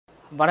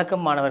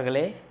வணக்கம்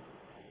மாணவர்களே.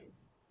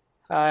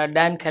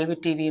 டான் கல்வி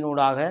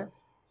டிவியினூடாக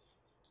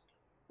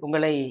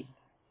உங்களை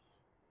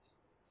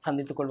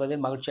சந்தித்துக்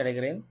கொள்வதில் மகிழ்ச்சி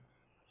அடைகிறேன்.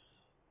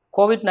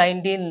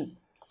 கோவிட்-19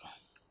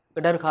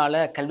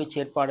 இடர்கால கல்வி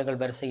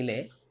செயற்பாடுகள் வரிசையிலே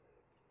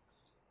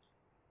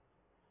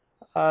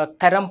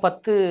தரம்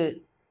 10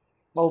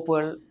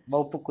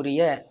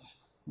 வகுப்புக்குரிய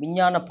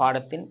விஞ்ஞான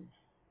பாடத்தின்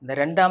இந்த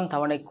 2ஆம்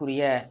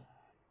தவணைக்குரிய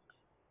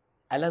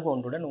அலகு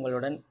ஒன்றுடன்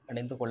உங்களுடன்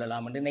இணைந்து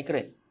கொள்ளலாம் என்று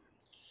நினைக்கிறேன்.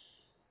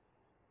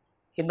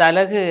 இந்த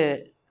அலகு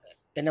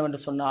என்னவென்று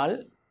சொன்னால்,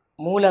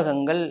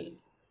 மூலகங்கள்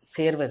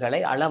சேர்வைகளை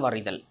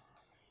அளவறிதல்,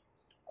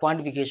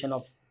 quantification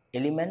of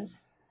elements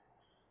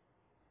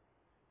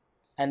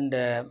and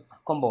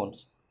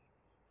compounds.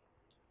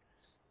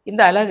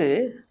 இந்த அலகு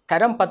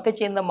தரம் 10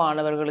 சேர்ந்த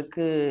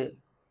மாணவர்களுக்கு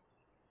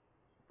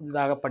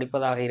புதிதாக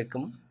படிப்பதாக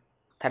இருக்கும்.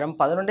 தரம்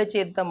 11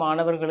 சேர்ந்த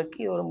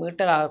மாணவர்களுக்கு ஒரு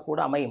மீட்டராக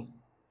கூட அமையும்.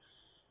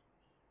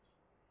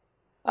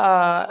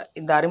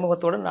 இந்த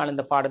அறிமுகத்தோடு நான்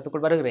இந்த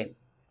பாடத்துக்குள் வருகிறேன்.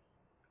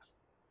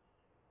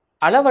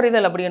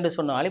 அளவறிதல் அப்படி என்று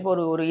சொன்னால், இப்போ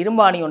ஒரு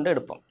இரும்பாணி ஒன்று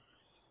எடுப்போம்.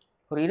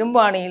 ஒரு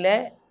இரும்பாணியில்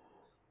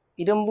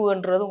இரும்பு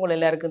என்றது உங்கள்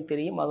எல்லாருக்கும்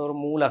தெரியும், அது ஒரு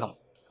மூலகம்.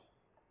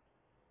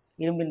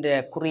 இரும்பின்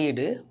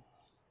குறியீடு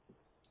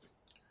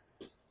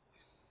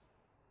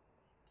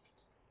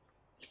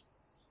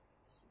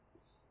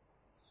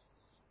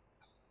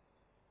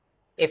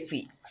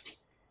Fe.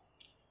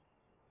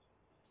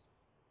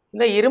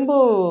 இந்த இரும்பு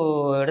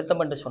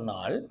எடுத்தோம் என்று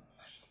சொன்னால்,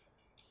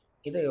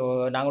 இது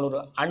நாங்கள் ஒரு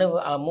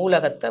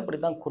மூலகத்தை அப்படி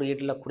தான்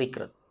குறியீட்டில்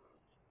குறிக்கிறது.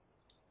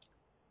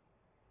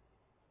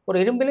 ஒரு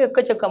இரும்பில்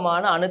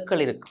எக்கச்சக்கமான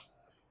அணுக்கள் இருக்கும்.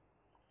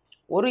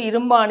 ஒரு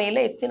இரும்பாணியில்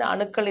எத்தனை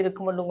அணுக்கள்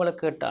இருக்கும் என்று உங்களை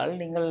கேட்டால்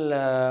நீங்கள்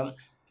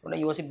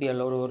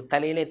யோசிப்பீர்கள். ஒரு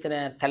தலையில் எத்தனை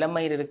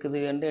தலைமயிர் இருக்குது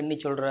என்று எண்ணி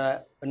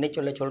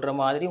சொல்கிற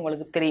மாதிரி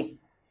உங்களுக்கு தெரியும்.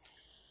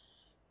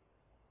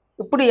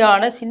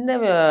 இப்படியான சின்ன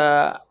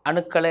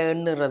அணுக்களை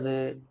எண்ணுறது,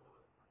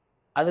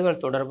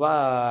 அதுகள்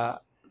தொடர்பாக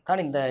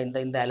தான்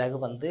இந்த அலகு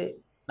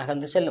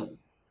நகர்ந்து செல்லும்.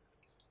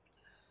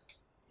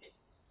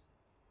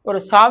 ஒரு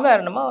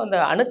சாதாரணமாக அந்த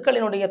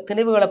அணுக்களினுடைய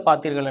திணிவுகளை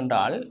பார்த்தீர்கள்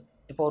என்றால்,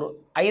 இப்போ ஒரு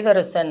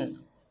ஐதரசன்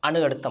அணு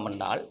எடுத்தோம்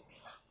என்றால்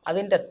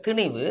அதின்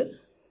திணிவு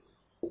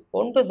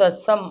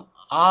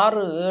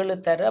 1.67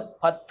 தர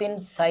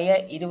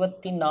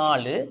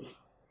 10⁻24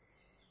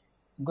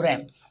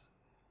 கிராம்.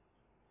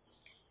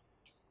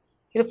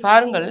 இது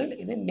பாருங்கள்,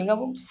 இது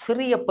மிகவும்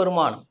சிறிய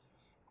பெருமானம்.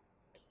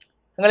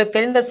 உங்களுக்கு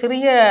தெரிந்த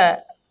சிறிய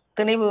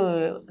திணிவு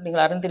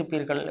நீங்கள்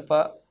அறிந்திருப்பீர்கள். இப்போ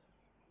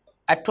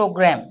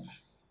அட்ரோகிராம்,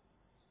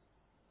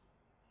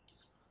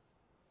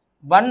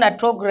 1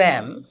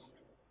 attogram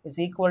is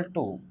equal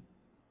to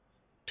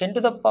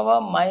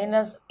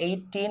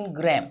 10⁻−18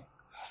 gram.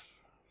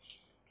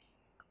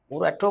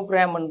 ஒரு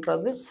அட்ரோகிராம்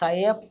என்றது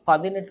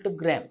 18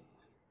 கிராம்.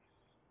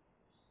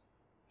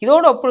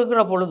 இதோடு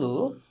ஒப்பிடுகிற பொழுது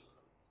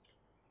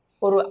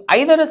ஒரு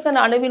ஐதரசன்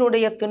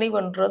அணுவினுடைய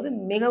திணிவுன்றது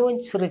மிகவும்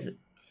சிறிது.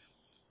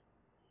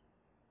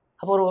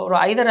 அப்போ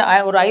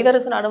ஒரு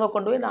ஐதரசன் அணுவை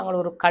கொண்டு போய்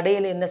நாங்கள் ஒரு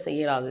கடையில் என்ன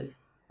செய்யலாது,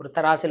 ஒரு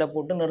தராசில்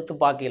போட்டு நிறுத்து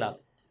பார்க்கலாது,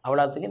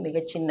 அவ்வளோத்துக்கு மிக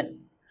சின்ன.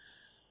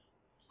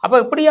 அப்போ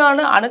இப்படியான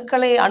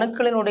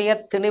அணுக்களினுடைய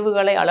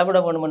திணிவுகளை அளவிட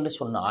வேணும் என்று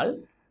சொன்னால்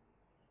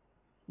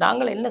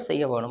நாங்கள் என்ன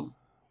செய்ய வேணும்?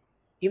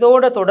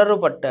 இதோடு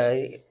தொடர்புபட்ட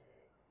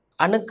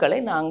அணுக்களை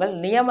நாங்கள்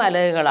நியம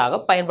அலகுகளாக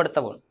பயன்படுத்த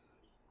வேணும்.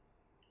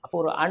 அப்போ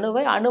ஒரு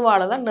அணுவை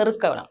அணுவால் தான்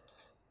நெருக்க வேணும்.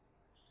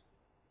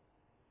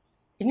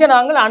 இங்கே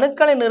நாங்கள்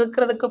அணுக்களை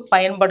நெருக்கிறதுக்கு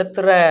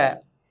பயன்படுத்துகிற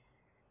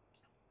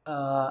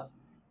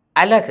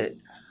அலகு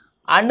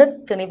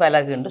அணுத்திணிவு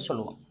அலகு என்று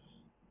சொல்லுவோம்.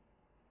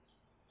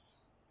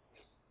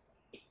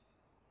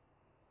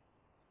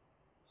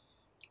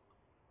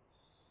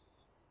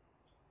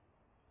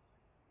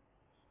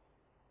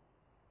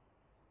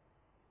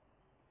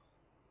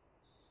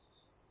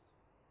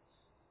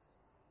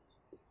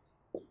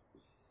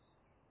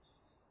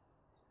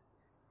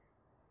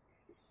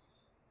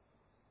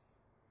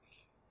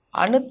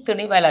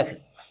 அணுத்திணிவு அலகு.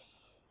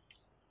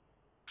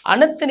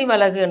 அணுத்திணிவு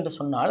அலகு என்று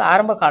சொன்னால்,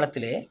 ஆரம்ப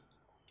காலத்திலே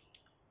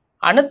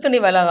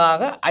அணுத்திணிவு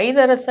அலகாக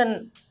ஐதரசன்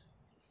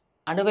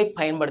அணுவை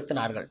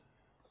பயன்படுத்தினார்கள்.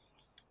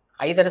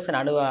 ஐதரசன்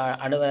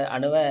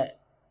அணுவை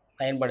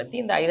பயன்படுத்தி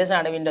இந்த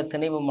ஐதரசன் அணுவின்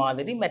திணிவு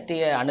மாதிரி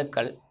மற்ற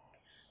அணுக்கள்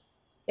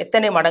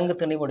எத்தனை மடங்கு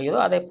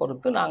திணிவுடையதோ அதை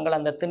பொறுத்து நாங்கள்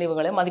அந்த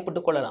திணிவுகளை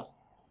மதிப்பிட்டு கொள்ளலாம்.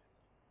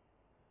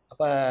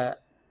 அப்போ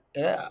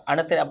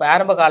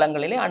ஆரம்ப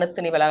காலங்களிலே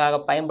அணுத்திணிவு அலகாக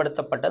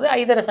பயன்படுத்தப்பட்டது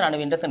ஐதரசன்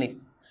அணுவின் திணிவு.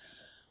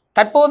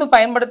 தற்போது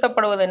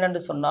பயன்படுத்தப்படுவது என்னென்று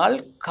சொன்னால்,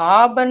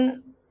 கார்பன்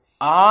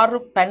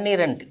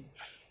 612.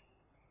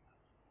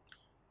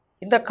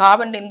 இந்த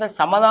கார்பன் இந்த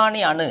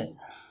சமதானி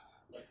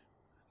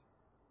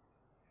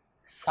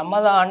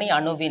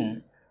அணுவின்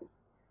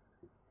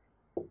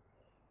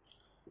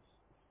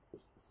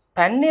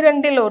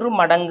 12 ஒரு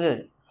மடங்கு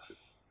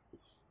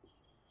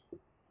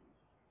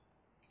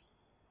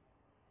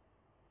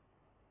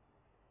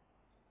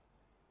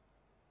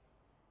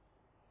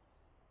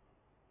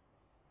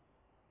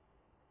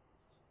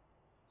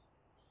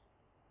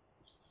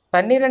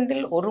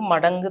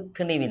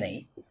திணிவினை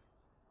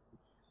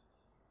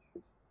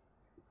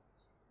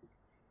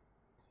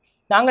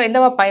நாங்கள்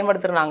என்னவா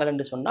பயன்படுத்துகிறாங்க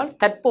என்று சொன்னால்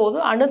தற்போது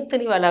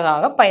அணுத்திணிவு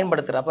அலகாக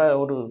பயன்படுத்துகிறோம். அப்போ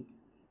ஒரு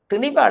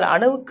திணிவு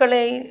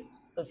அணுக்களை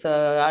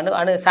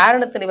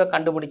சாரண திணிவை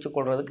கண்டுபிடிச்சு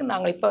கொள்வதற்கு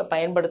நாங்கள் இப்போ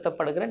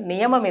பயன்படுத்தப்படுகிற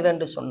நியமம்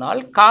எதென்று சொன்னால்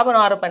கார்பன்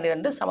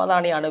 612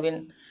 சமதானிய அணுவின்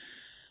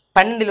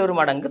 12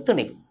 மடங்கு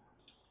திணிவு.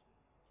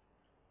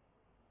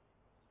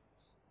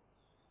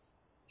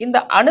 இந்த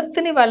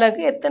அணுத்திணிவு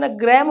அலகு எத்தனை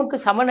கிராமுக்கு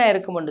சமனாக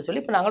இருக்கும் என்று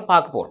சொல்லி இப்போ நாங்கள்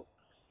பார்க்க போகிறோம்.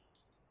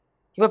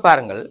 இப்போ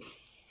பாருங்கள்,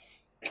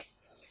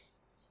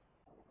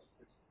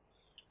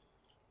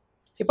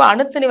 இப்போ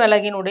அணுத்திணிவு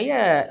அலகினுடைய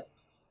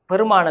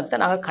பெருமானத்தை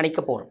நாங்கள் கணிக்க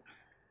போகிறோம்.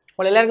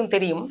 உங்களுக்கு எல்லாருக்கும்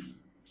தெரியும்,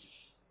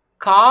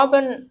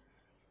 கார்பன்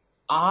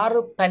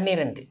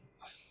 612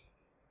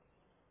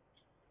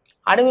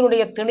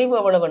 அணுவினுடைய திணிவு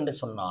எவ்வளவு என்று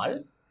சொன்னால்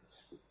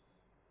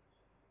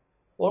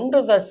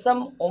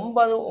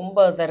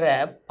 1.99 தர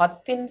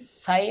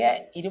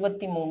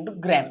 10⁻23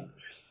 கிராம்.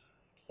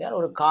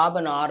 ஒரு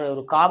கார்பன்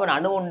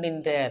அணு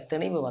ஒன்றின்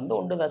திணிவு வந்து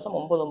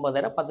 1.99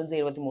 தர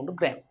 10⁻23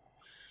 கிராம்.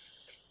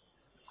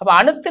 அப்போ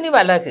அணுத்திணிவு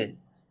அலகு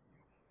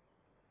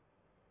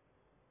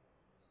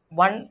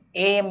 1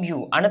 AMU,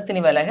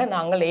 அணுத்திணிவு அலகை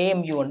நாங்கள்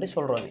AMU என்று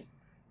சொல்கிறது,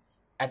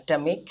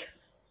 அட்டமிக்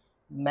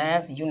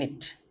மாஸ்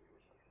யூனிட்.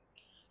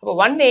 அப்போ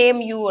 1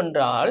 AMU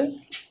என்றால்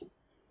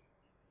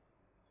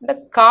இந்த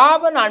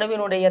கார்பன்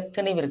அணுவினுடைய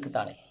திணிவு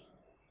இருக்குதானே,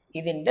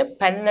 ഇതിൻ്റെ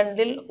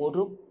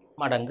 12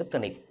 மடங்கு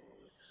திணிவு.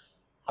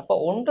 அப்போ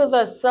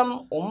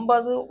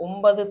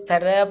 1.99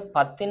 தர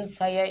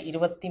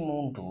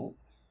 10⁻23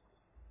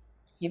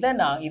 இதை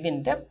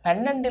ഇതിൻ്റെ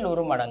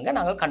 12 மடங்கை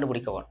நாங்கள்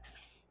கண்டுபிடிக்க வேணும்.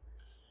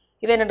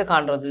 இதை என்னென்று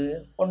காண்றது,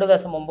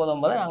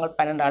 1.99 நாங்கள்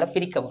 12ஆல்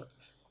பிரிக்க வேணும்.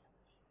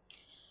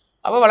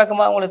 அப்போ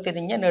வழக்கமாக உங்களுக்கு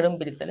தெரிஞ்ச நெடும்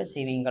பிரித்தலை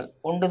செய்வீங்கள்.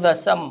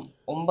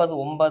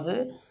 1.99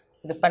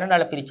 இது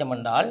 12ஆல் பிரித்தோம்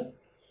என்றால்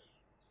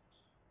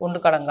 1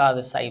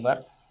 கடங்காது 0,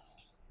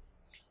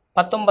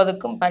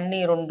 19க்கும்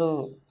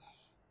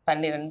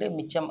 12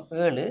 மிச்சம்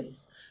 7,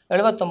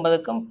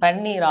 79க்கும்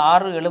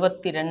 6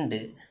 72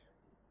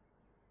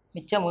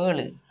 மிச்சம்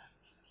 7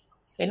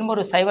 இன்னும்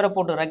ஒரு 0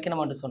 போட்டு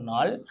இறக்கணும் என்று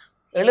சொன்னால்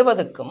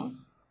 70க்கும்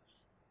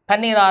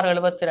 6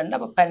 72,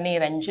 அப்போ 5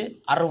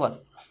 60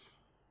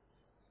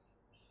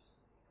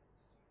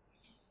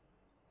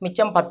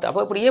 மிச்சம் 10. அப்போ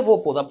இப்படியே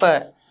போகுது. அப்போ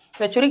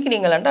இதை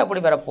சுருக்கினீங்களா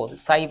அப்படி வரப்போகுது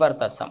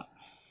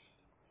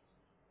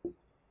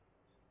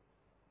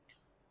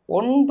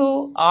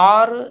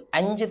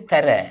 0.165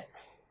 தர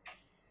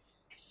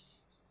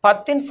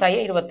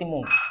 10⁻23.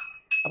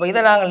 அப்போ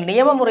இதை நாங்கள்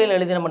நியம முறையில்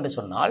எழுதினோம் என்று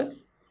சொன்னால்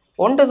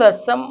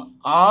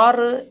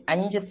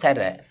 1.65 தர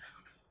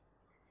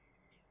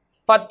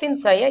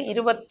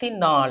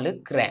 10⁻24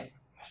 கிராம்.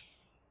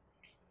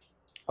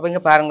 அப்போ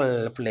இங்கே பாருங்கள்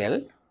பிள்ளைகள்,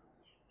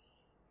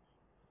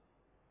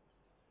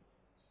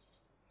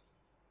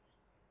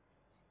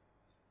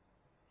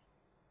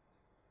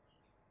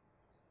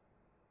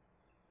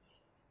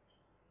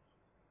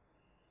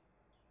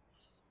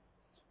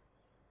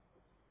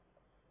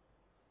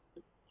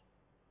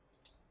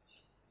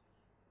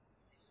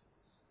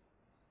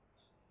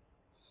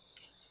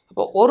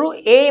 அப்போ ஒரு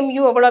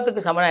AMU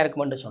எவ்வளோத்துக்கு சமனாக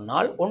இருக்கும் என்று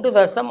சொன்னால்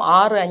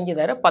 1.65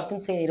 தர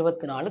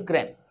 10⁻24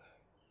 கிராம்.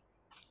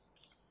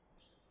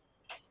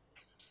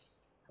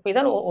 அப்போ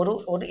இதான்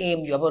ஒரு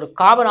AMU. அப்போ ஒரு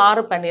கார்பன்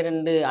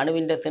 612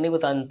 அணுவின் திணிவு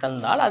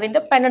தந்தால் அதின்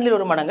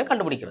 12 மடங்கை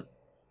கண்டுபிடிக்கிறது.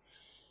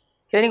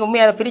 இதை நீங்கள்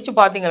உண்மையாக அதை பிரித்து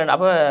பார்த்தீங்களா,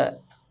 அப்போ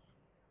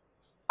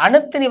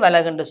அணுத்திணிவு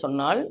அலகு என்று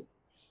சொன்னால்,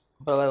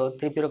 இப்போ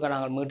திருப்பி இருக்க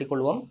நாங்கள்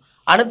மீட்டிக்கொள்வோம்,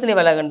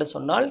 அணுத்திணிவு அலகு என்று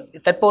சொன்னால்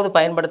தற்போது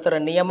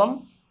பயன்படுத்துகிற நியமம்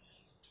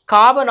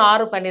கார்பன்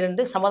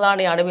 612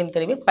 சமதானிய அணுவின்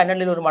திணிவின்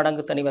 12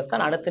 மடங்கு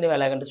திணிவைத்தான் அணுத்திணிவு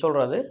அலகு என்று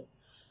சொல்கிறது.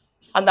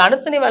 அந்த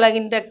அணுத்திணிவு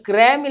அலகின்ற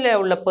கிராமில்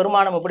உள்ள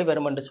பெருமானம் எப்படி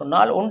வரும் என்று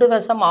சொன்னால்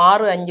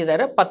 1.65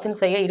 தர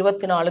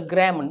 10⁻24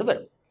 கிராம் என்று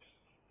வரும்.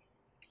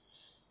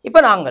 இப்போ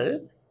நாங்கள்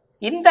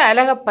இந்த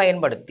அலகை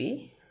பயன்படுத்தி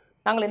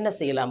நாங்கள் என்ன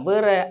செய்யலாம்,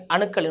 வேறு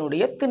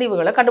அணுக்களினுடைய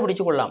திணிவுகளை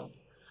கண்டுபிடிச்சு கொள்ளலாம்.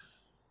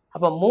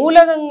 அப்போ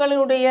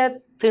மூலகங்களினுடைய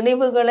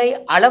திணிவுகளை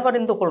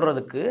அளவறிந்து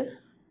கொள்வதற்கு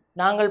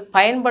நாங்கள்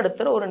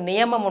பயன்படுத்துகிற ஒரு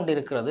நியமம் ஒன்று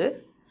இருக்கிறது.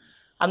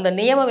 அந்த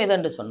நியமம்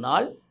எதென்று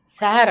சொன்னால்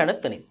சாரண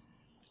திணிவு.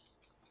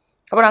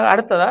 அப்போ நாங்கள்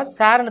அடுத்ததாக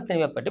சாரண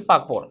திணிவை பற்றி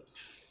பார்க்க போகிறோம்.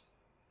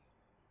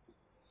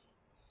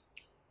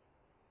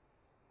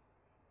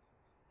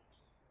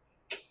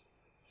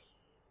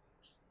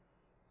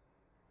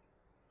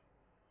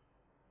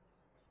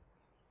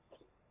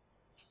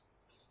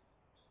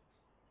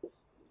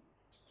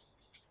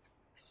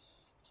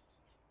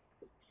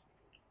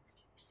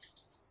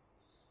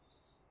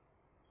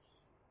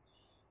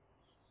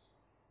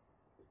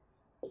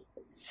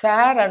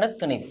 சாரண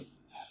திணிவு.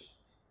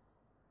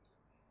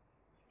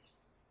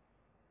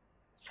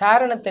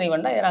 சாரண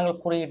திணிவுன்னா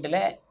நாங்கள் குறியீட்டில்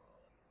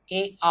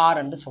AR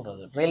என்று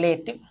சொல்கிறது,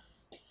 ரிலேட்டிவ்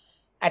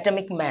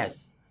அட்டமிக் மாஸ்.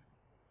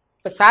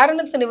 இப்போ சாரண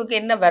திணிவுக்கு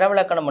என்ன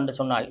வரவிலக்கணம் என்று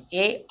சொன்னால்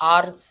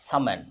AR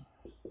சமன்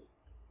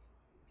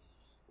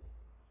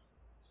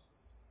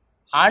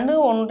அணு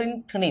ஒன்றின்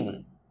திணிவு.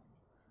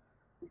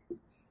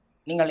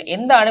 நீங்கள்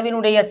எந்த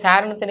அணுவினுடைய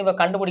சாரண திணிவை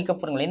கண்டுபிடிக்க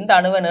போகிறீங்களோ, எந்த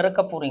அணுவை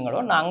நிறுக்க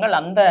போகிறீங்களோ, நாங்கள்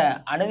அந்த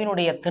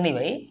அணுவினுடைய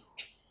திணிவை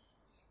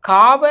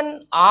கார்பன்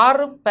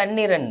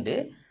 612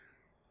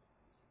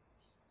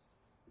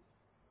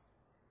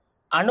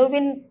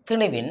 அணுவின்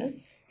திணிவின்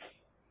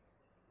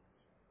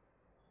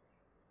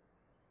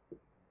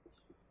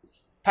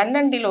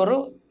 12 ஒரு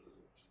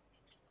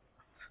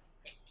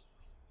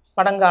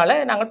மடங்கால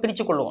நாங்கள்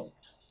பிரித்து கொள்வோம்.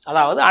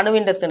 அதாவது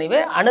அணுவின் திணிவை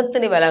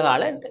அணுத்திணிவு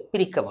அலகால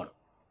பிரிக்க வேணும்.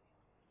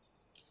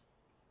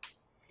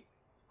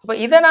 அப்போ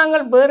இதை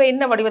நாங்கள் வேறு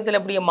என்ன வடிவத்தில்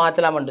எப்படியே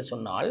மாற்றலாம் என்று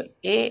சொன்னால்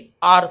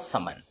AR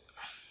சமன்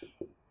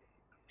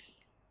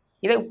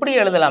இதை இப்படி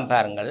எழுதலாம்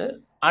பாருங்கள்.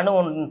 அணு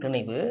ஒன்றின்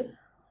திணிவு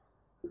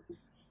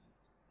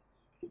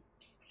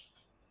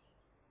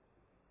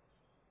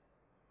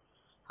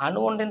அணு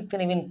ஒன்றின்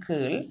திணிவின்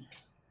கீழ்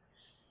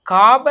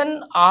கார்பன்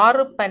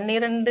 6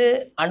 12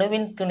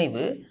 அணுவின்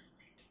திணிவு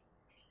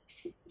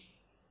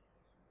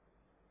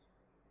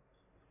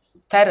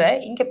தர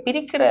இங்கே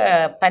பிரிக்கிற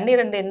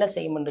 12 என்ன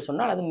செய்யும் என்று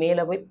சொன்னால் அது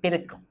மேலே போய்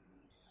பெருக்கும்.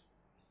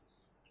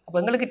 அப்போ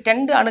எங்களுக்கு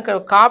 2 அணுக்கள்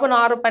கார்பன்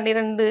 6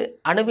 12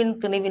 அணுவின்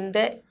திணிவின்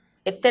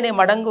எத்தனை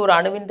மடங்கு ஒரு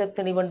அணுவின்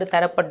திணிவென்று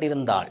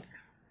தரப்பட்டிருந்தால்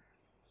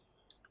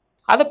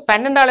அதை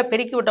 12ஆல்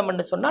பெருக்கி விட்டோம்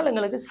என்று சொன்னால்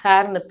எங்களுக்கு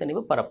சாரண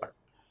திணிவு பெறப்படும்.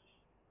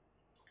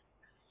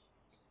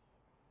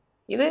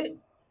 இது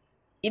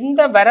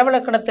இந்த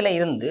வரவிலக்கணத்தில்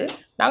இருந்து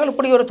நாங்கள்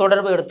இப்படி ஒரு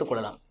தொடர்பை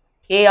எடுத்துக்கொள்ளலாம்.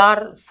 AR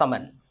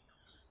சமன்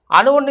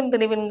அணு ஒன்றின்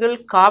திணிவின் கீழ்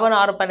கார்பன்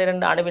 6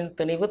 12 அணுவின்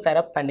திணிவு தர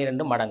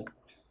 12 மடங்கு.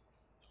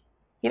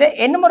 இதை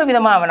என்ன ஒரு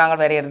விதமாக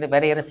நாங்கள்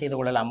வரையறை செய்து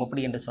கொள்ளலாம்.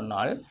 அப்படி என்று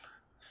சொன்னால்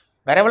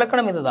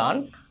வரவிலக்கணம் இதுதான்.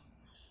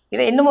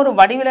 இதை இன்னும் ஒரு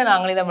வடிவில்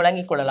நாங்கள் இதை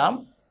விளங்கிக் கொள்ளலாம்.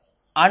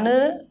 அணு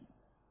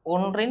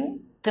ஒன்றின்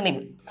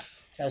திணிவு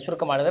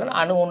சுருக்கமானது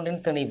அணு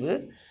ஒன்றின் திணிவு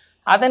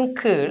அதன்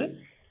கீழ்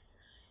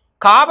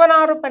கார்பன்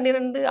 6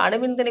 12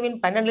 அணுவின் திணிவின்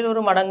 12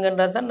 ஒரு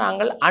மடங்குன்றது தான்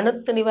நாங்கள்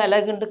அணுத்திணிவு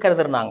அலகு என்று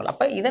கருதுனாங்க.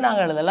 அப்போ இதை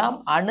நாங்கள் எழுதலாம்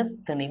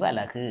அணுத்திணிவு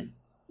அலகு.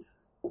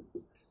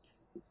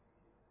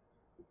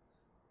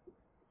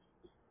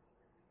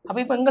 அப்போ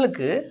இப்போ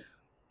எங்களுக்கு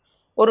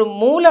ஒரு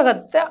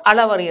மூலகத்தை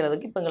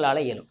அளவறிகிறதுக்கு இப்போ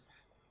எங்களால் இயலும்.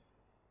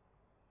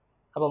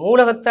 அப்போ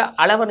மூலகத்தை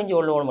அளவறிஞ்சு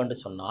கொள்வோம் என்று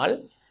சொன்னால்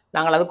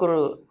நாங்கள் அதுக்கு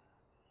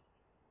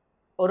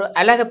ஒரு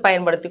அலகை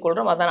பயன்படுத்தி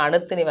கொள்கிறோம். அதான்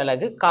அணுத்திணிவு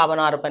அலகு.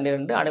 கார்பன் 6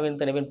 12 அணுவின்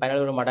திணிவின்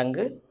 12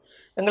 மடங்கு.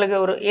 எங்களுக்கு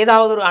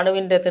ஏதாவது ஒரு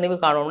அணுவின் திணிவு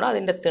காணணும்னா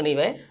அதின்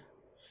திணிவை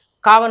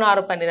கார்பன்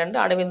 6 12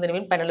 அணுவின்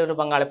திணிவின் 12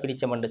 பங்கால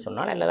பிரித்தோம் என்று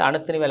சொன்னால் அல்லது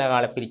அணுத்திணிவு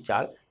அலகால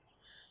பிரித்தால்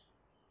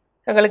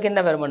எங்களுக்கு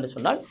என்ன வரும் என்று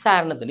சொன்னால்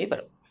சாரண திணிவு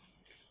வரும்.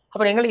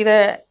 அப்புறம் நீங்கள் இதை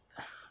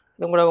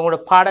உங்களோட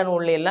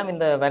பாடநூலில் எல்லாம்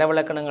இந்த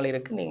வரவிலக்கணங்கள்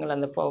இருக்குது. நீங்கள்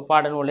அந்த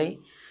பாடநூலை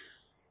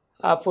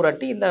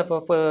புரட்டி இந்த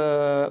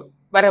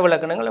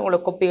வரவிலக்கணங்கள் உங்களோட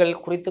கொப்பிகள்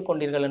குறித்து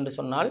கொண்டீர்கள் என்று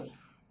சொன்னால்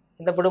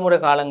இந்த விடுமுறை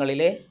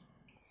காலங்களிலே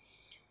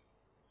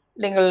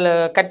நீங்கள்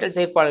கற்றல்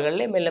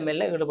செயற்பாடுகளிலே மெல்ல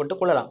மெல்ல ஈடுபட்டு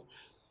கொள்ளலாம்.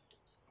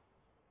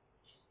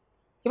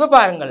 இப்போ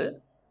பாருங்கள்,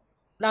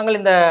 நாங்கள்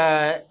இந்த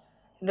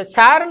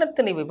சாரண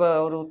திணிவு இப்போ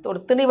ஒரு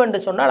திணிவு என்று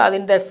சொன்னால் அது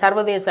இந்த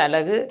சர்வதேச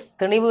அலகு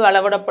திணிவு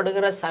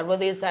அளவிடப்படுகிற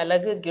சர்வதேச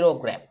அலகு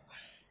கிலோகிராம்.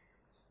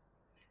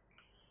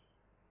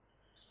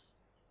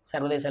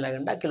 சர்வதேச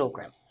அலகுண்டா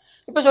கிலோகிராம்.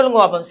 இப்போ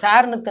சொல்லுங்க அப்போ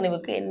சாரண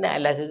திணிவுக்கு என்ன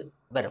அலகு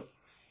வரும்?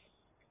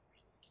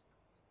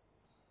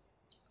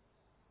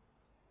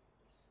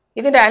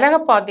 இதோட அலகை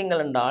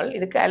பார்த்தீங்கள் என்றால்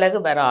இதுக்கு அலகு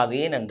வராது.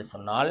 என்று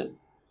சொன்னால்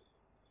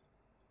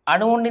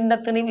அணு ஒன்றின்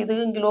திணிவு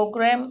இதுவும்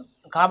கிலோகிராம்,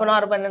 கார்பன்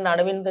 6 12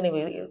 அணுவின் திணிவு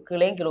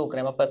கீழே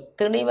கிலோகிராம். அப்போ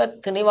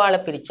திணிவால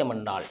பிரிச்சம்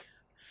என்றால்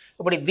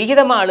இப்படி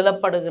விகிதமாக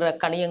எழுதப்படுகிற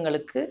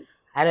கணியங்களுக்கு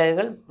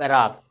அலகுகள்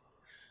வராது.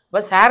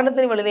 இப்போ சாரண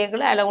திணிவு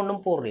எழுதியங்களை அலகு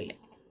ஒன்றும் போடுறில்லை.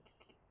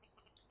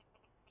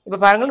 இப்போ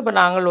பாருங்கள், இப்போ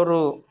நாங்கள் ஒரு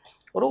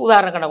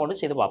உதாரண கணக்கு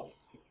கொண்டு செய்து பார்ப்போம்.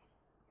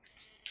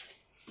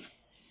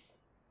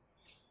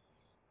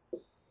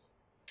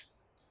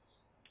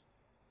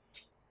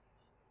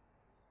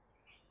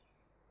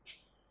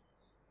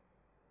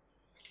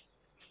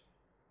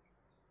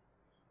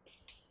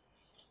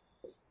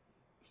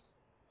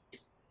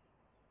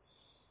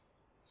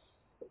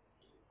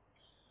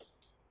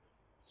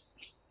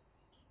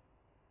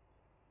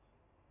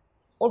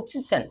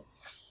 ஆக்சிஜன்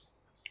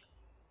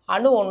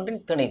அணு ஒன்றின்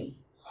திணிவு.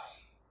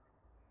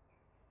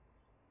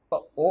 இப்போ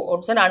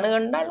ஆக்சிஜன் அணு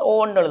என்றால்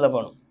O1 எழுத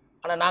வேணும்.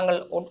 ஆனால் நாங்கள்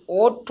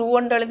O2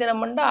 என்று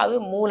எழுதினோம்னா அது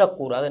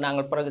மூலக்கூறு. அது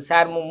நாங்கள் பிறகு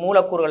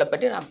மூலக்கூறுகளை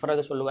பற்றி நான்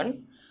பிறகு சொல்லுவேன்.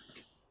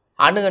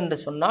 அணு என்று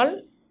சொன்னால்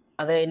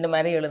அதை இந்த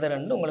மாதிரி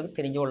எழுதுறேன்னு உங்களுக்கு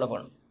தெரிஞ்சு கொள்ள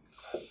வேணும்.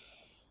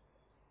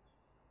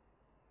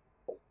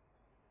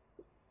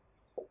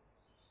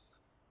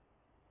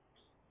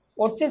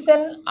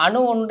 ஆக்சிஜன்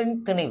அணு ஒன்றின்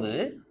திணிவு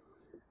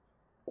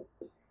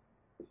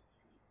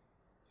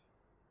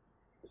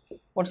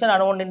ஆக்சிஜன்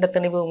அணு ஒன்றின்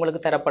திணிவு உங்களுக்கு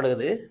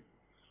தரப்படுகிறது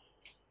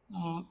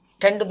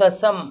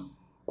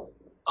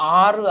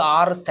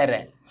 10.66 தர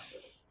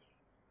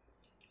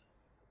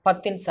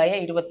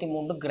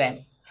 10⁻23 கிராம்.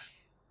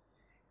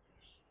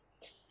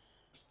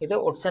 இது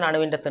ஆக்சிஜன்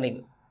அணுவின்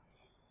திணிவு.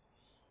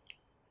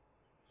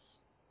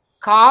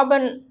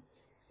 கார்பன்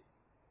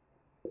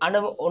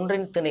அணு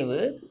ஒன்றின் திணிவு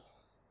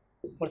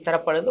உங்களுக்கு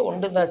தரப்படுது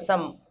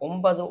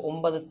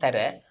 1.99 தர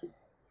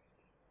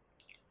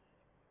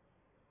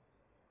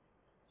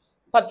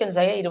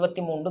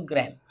 10⁻23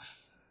 கிராம்.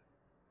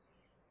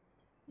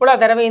 இவ்வளோ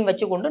தரவையும்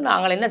வச்சுக்கொண்டு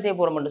நாங்கள் என்ன செய்ய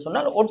போகிறோம் என்று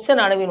சொன்னால்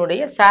ஆக்சிஜன்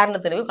அணுவினுடைய சாரண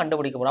திணிவு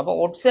கண்டுபிடிக்க போகிறோம். அப்போ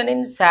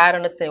ஆக்சிஜனின்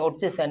சாரண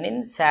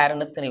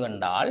திணிவு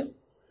என்றால்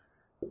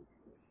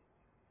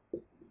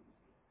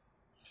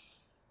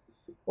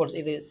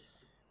இது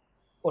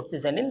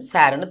ஒட்சிசனின்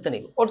சாரண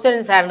திணிவு.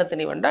 ஒட்சிசனின் சாரண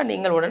திணிவு என்றால்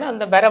நீங்கள் உடனே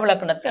அந்த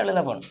வரவிலக்கணத்தை எழுத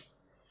வேணும்.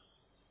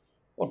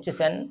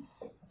 ஒட்சிசன்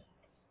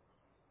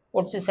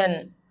ஒட்சிசன்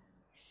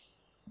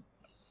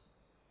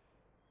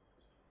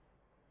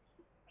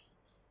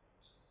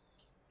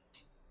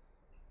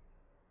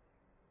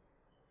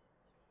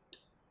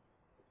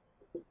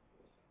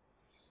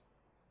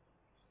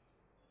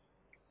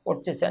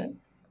ஒட்சிசன்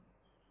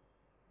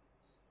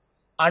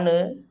அணு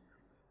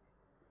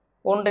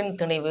ஒன்றின்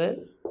திணிவு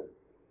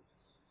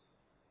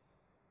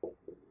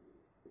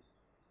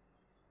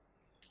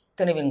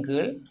திணிவின்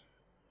கீழ்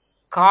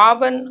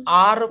கார்பன்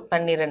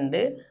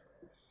 612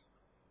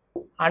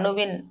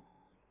 அணுவின்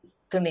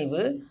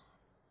திணிவு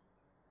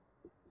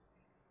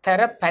தர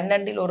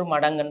 12 ஒரு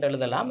மடங்கு என்று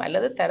எழுதலாம்,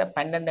 அல்லது தர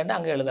 12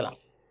 அங்கே எழுதலாம்.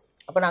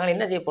 அப்போ நாங்கள்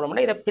என்ன செய்ய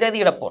போகிறோம்னா இதை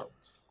பிரதியிட போகிறோம்.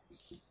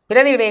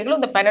 பிரதியிடைகளும்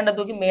இந்த 12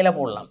 தூக்கி மேலே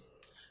போடலாம்.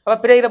 அப்போ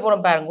பிரதியிட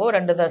போகிறோம் பாருங்கோ,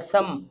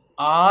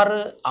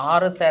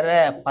 2.66 தர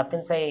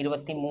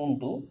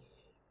 10⁻23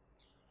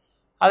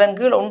 அதன்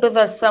கீழ்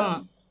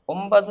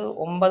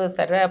 1.99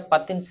 தர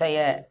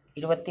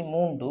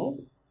 10⁻23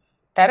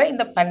 தர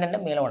இந்த 12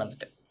 மேலே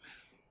வளர்ந்துட்டு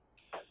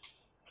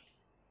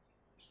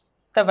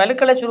இந்த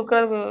வலுக்களை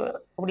சுருக்கிறது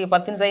இப்படி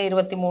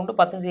 10⁻23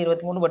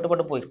 10⁻23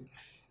 பட்டு போயிடும்.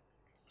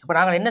 அப்போ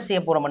நாங்கள் என்ன செய்ய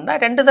போகிறோம்னா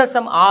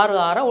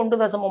 2.66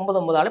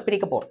 1.99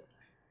 பிரிக்க போகிறோம்.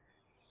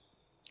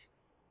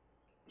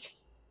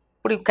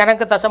 இப்படி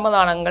கணக்கு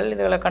தசமதானங்கள்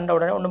இதுகளை கண்ட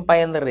உடனே ஒன்றும்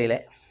பயந்துடுறீல.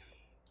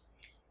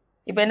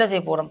 இப்போ என்ன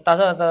செய்ய போகிறோம்,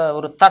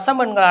 ஒரு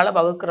தசமன்களால்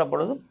வகுக்கிற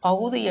பொழுது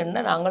பகுதி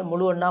எண்ணை நாங்கள்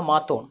முழு எண்ணாக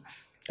மாற்றணும்.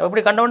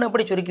 எப்படி கண்டவுடனே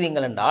எப்படி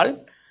சுருக்குவீங்கள் என்றால்,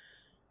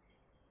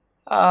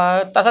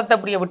 தசத்தை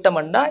அப்படியே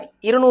விட்டோம்னா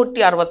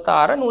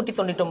 266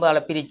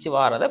 199 பிரித்து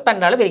வாரதை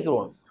 12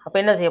 பிரிக்கிறோம். அப்போ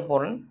என்ன செய்ய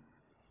போகிறோம்,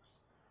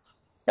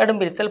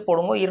 நெடும்பிரித்தல்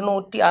போடுங்க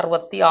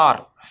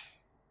 266.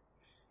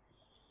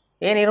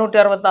 ஏன்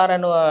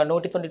 266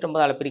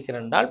 199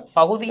 பிரிக்கிறேன் என்றால்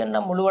பகுதி எண்ணை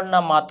முழு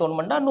எண்ணாக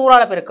மாற்றணும்னா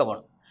 100 பெருக்க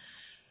வேணும்.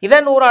 இதை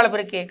 100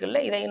 பெருக்கல,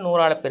 இதையும்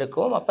 100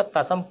 பெருக்கவும், அப்போ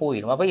தசம்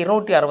போயிடும். அப்போ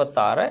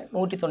 266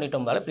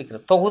 199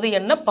 பிரிக்கிறோம். தொகுதி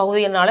எண்ணை பகுதி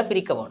எண்ணால்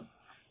பிரிக்க வேணும்.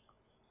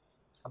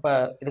 அப்போ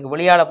இதுக்கு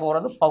வெளியால்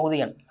போகிறது பகுதி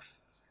எண்.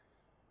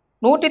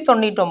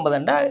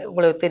 199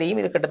 உங்களுக்கு தெரியும்,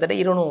 இது கிட்டத்தட்ட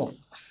 200.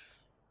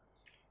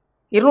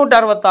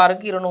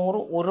 266க்கு 200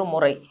 ஒரு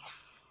முறை.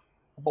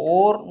 அப்போ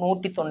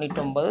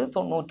 199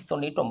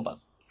 199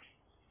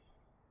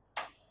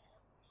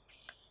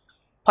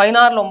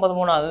 16 9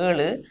 3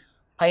 7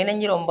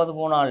 15 9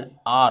 3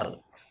 6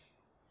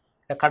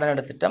 கடன்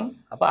எடுத்துட்டோம்.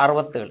 அப்போ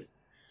 67.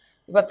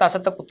 இப்போ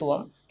தசத்தை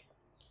குத்துவோம்.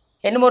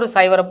 இன்னும் ஒரு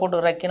சைவரை போட்டு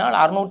இறக்கினால்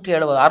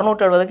 670.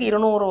 670க்கு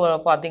 200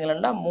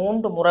 பார்த்தீங்கன்னா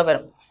 3 முறை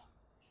வரும்.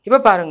 இப்போ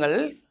பாருங்கள்,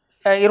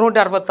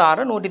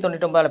 266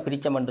 199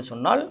 பிரித்தம் என்று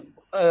சொன்னால்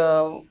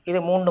இது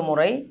 3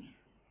 முறை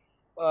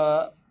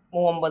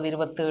 39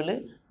 27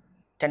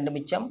 2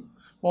 மிச்சம்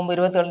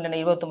 27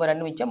 29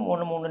 2 மிச்சம்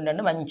 3 3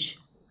 2 5.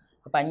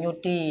 அப்போ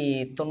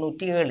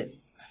 597.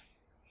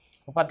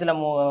 10ல்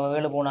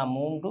 7 போனால்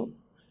 3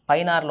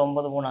 16ல்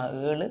 9 போனால்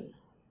 7.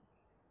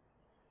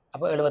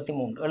 அப்போ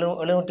 73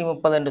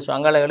 730 என்று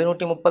அங்கே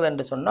 730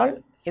 என்று சொன்னால்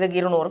இதுக்கு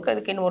 200க்கு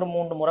அதுக்கு இன்னும் ஒரு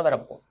 3 முறை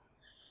வரப்போம்.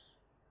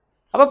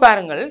 அப்போ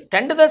பாருங்கள்,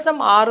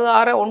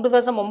 2.66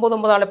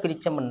 1.99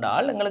 பிரித்தம்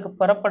என்றால் எங்களுக்கு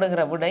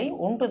பெறப்படுகிற விடை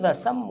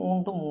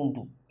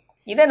 1.33.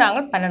 இதை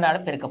நாங்கள் 12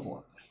 பெருக்க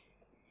போகிறோம்.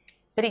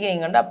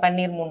 பிரிக்கிறீங்கன்னா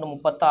 12 3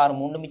 36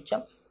 3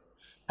 மிச்சம்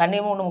 12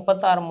 3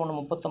 36 3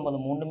 39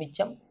 3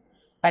 மிச்சம்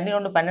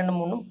 12 12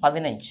 3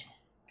 15.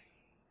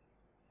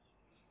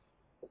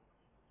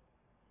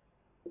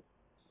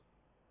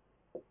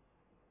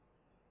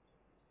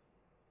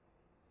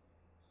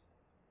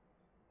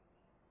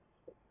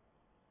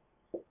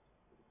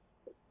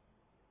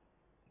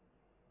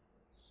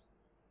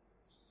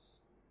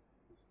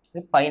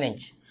 இது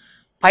 15.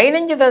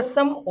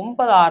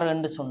 15.96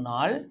 என்று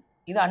சொன்னால்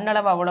இது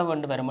அண்ணளவு அவ்வளவு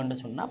என்று வரும் என்று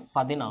சொன்னால்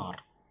 16.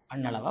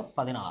 அண்ணளவு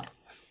 16.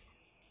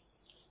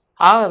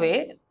 ஆகவே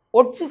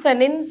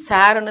ஒட்சிசனின்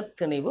சாரண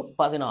திணிவு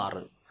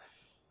 16.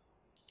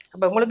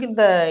 அப்போ உங்களுக்கு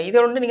இந்த இதை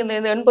ஒன்று நீங்கள்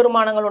இந்த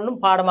எண்பெருமானங்கள்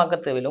ஒன்றும்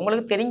பாடமாக்க தேவையில்லை.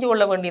 உங்களுக்கு தெரிஞ்சு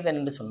கொள்ள வேண்டியது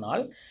என்று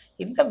சொன்னால்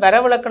இந்த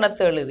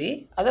வரவிலக்கணத்தை எழுதி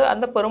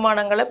அந்த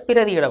பெருமானங்களை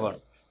பிரதியிட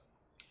வேணும்.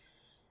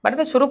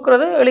 மற்ற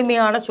சுருக்கிறது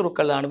எளிமையான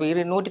சுருக்கள் தான். இப்போ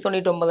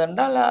 199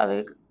 என்றால் அது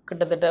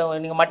கிட்டத்தட்ட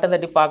நீங்கள் மட்டம்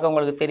தட்டி பார்க்க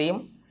உங்களுக்கு தெரியும்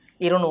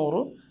 200.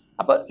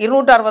 அப்போ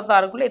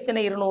 266க்குள்ளே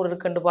எத்தனை 200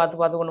 இருக்குன்னு பார்த்து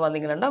கொண்டு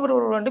வந்தீங்கன்னா ஒரு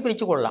 2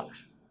 பிரித்து கொள்ளலாம்.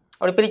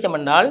 அப்படி பிரித்தோம்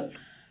என்றால்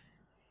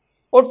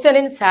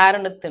ஒட்சனின்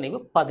சாரண திணிவு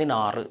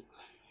 16.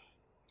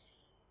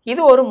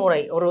 இது ஒரு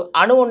முறை. ஒரு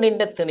அணு ஒன்றின்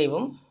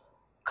திணிவும்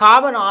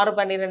கார்பன்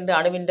 612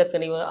 அணுவின்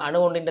திணிவு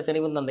அணு ஒன்றின்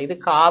திணிவும் தந்த இது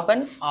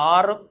கார்பன்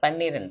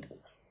 612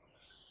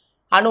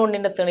 அணு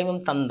ஒன்றின்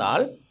திணிவும்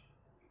தந்தால்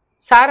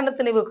சாரண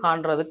திணிவு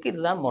காண்றதுக்கு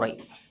இதுதான் முறை.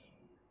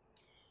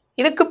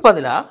 இதுக்கு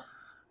பதிலாக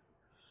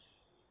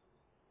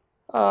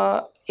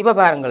இப்போ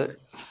பாருங்கள்,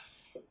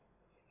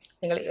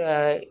 நீங்கள்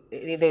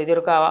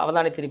இதற்கு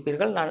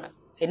அவதானித்திருப்பீர்கள். நான்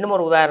இன்னும்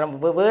ஒரு உதாரணம்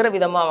வேறு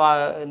விதமாக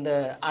இந்த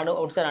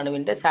ஒட்சன்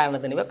அணுவின் சாரண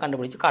திணிவை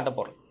கண்டுபிடிச்சு காட்ட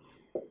போகிறோம்.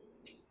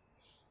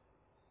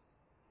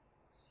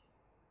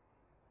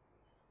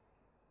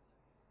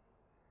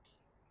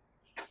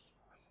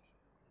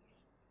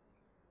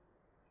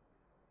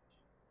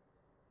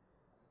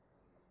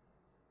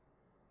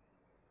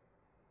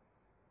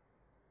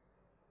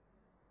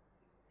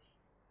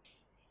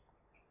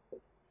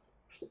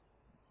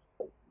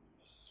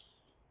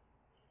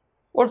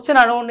 ஒட்சன்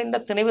அணு ஒன்றின்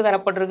திணிவு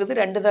தரப்பட்டிருக்குது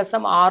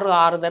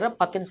 2.66 தர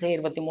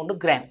 10⁻23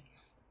 கிராம்.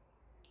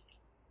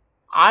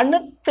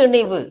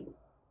 அணுத்திணிவு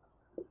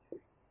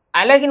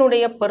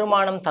அலகினுடைய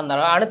பெருமானம்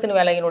தந்தால் அணுத்திணிவு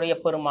அலகினுடைய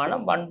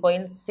பெருமானம்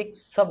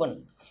 1.67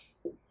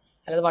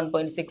 அல்லது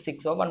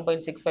 1.66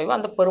 1.65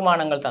 அந்த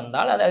பெருமானங்கள்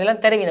தந்தால்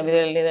அதெல்லாம் தெரிவின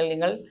இதில்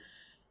நீங்கள்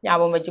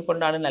ஞாபகம் வச்சு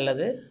கொண்டாலும்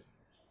நல்லது.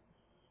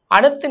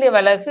 அணுத்திணிவு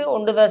அலகு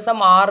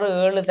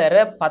 1.67 தர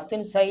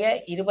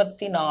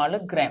 10⁻24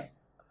 கிராம்.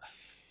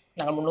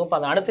 நாங்கள் முன்னூறு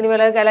பார்த்தோம். அணுத்திணிவு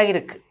அலகு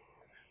இருக்குது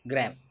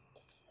கிராம்.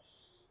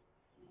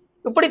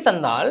 இப்படி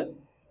தந்தால்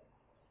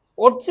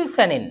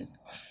ஒட்சிசனின்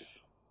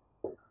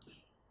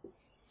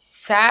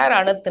சேர்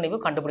அணுத்திணிவு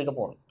கண்டுபிடிக்க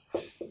போகிறோம்.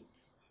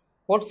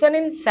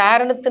 ஒட்சனின்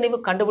சேர் அணுத்திணிவு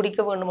கண்டுபிடிக்க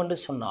வேண்டும் என்று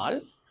சொன்னால்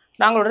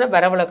நாங்களுடைய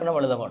வரவிலக்கணம்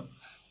எழுத வேண்டும்.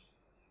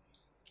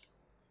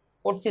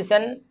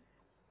 ஒட்சிசன்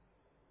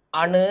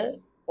அணு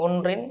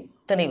ஒன்றின்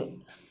திணிவு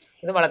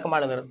இது வழக்கமாக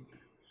எழுதுறது.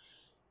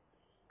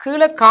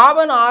 கீழே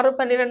காபன்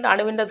 612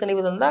 அணுவின்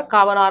திணிவு தந்தால்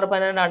காபன்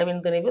 612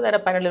 அணுவின் திணிவு தர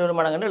 12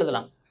 மடங்குன்னு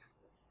எழுதலாம்.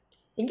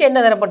 இங்கே என்ன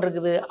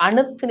தரப்பட்டிருக்குது?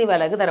 அணுத்திணிவு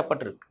அலகு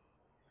தரப்பட்டிருக்கு.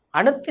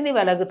 அணுத்திணிவு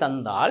அலகு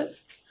தந்தால்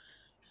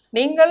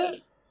நீங்கள்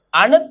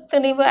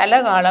அணுத்திணிவு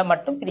அலகால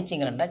மட்டும்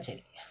பிரிச்சிங்கன்னா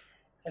சரி.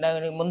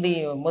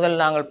 முதல்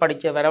நாங்கள்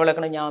படித்த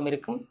வரவிலக்கணம் ஞாபகம்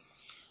இருக்கும்.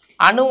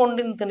 அணு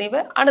ஒன்றின் திணிவை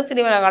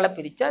அணுத்திணிவு அலகால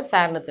பிரித்தா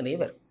சேர்ண திணிவு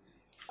வரும்.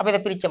 அப்போ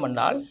இதை பிரித்தம்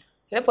என்றால்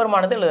இதை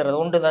பெருமானத்தை எழுதுறது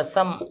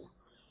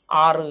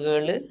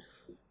 1.67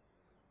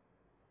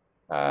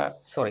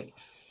 சாரி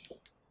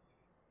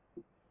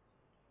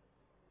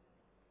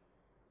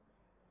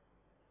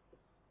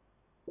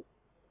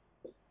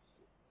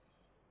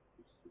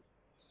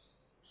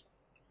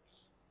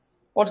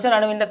ஒட்சன்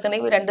அணுவின்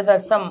திணிவு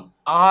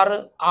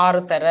 2.66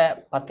 தர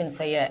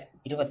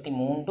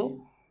 10⁻23.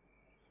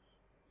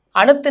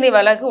 அணுத்திணிவு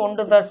அலகு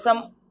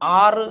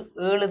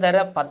 1.67 தர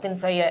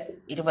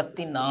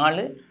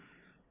 10⁻24.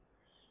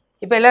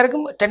 இப்போ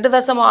எல்லாருக்கும்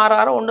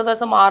 2.66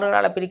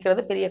 1.66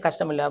 பிரிக்கிறது பெரிய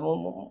கஷ்டம் இல்லை.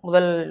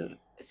 முதல்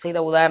செய்த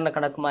உதாரண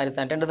கணக்கு மாதிரி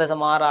தான்.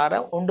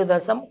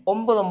 2.66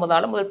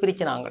 1.99 முதல்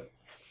பிரித்து நாங்கள்.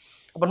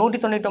 அப்போ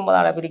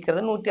 199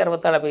 பிரிக்கிறது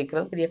 160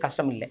 பிரிக்கிறது பெரிய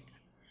கஷ்டம் இல்லை.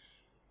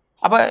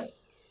 அப்போ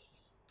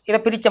இதை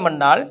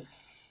பிரித்தமென்றால்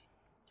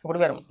இப்படி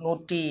வரும்.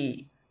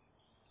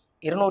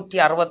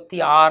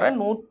 266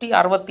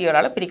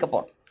 167 பிரிக்க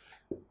போகிறோம்.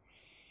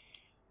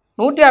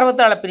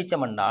 167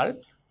 பிரித்தமென்றால்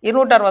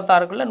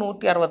 266க்குள்ளே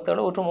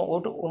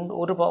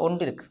 167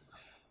 ஒன்று இருக்குது.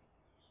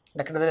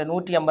 கிட்டத்தட்ட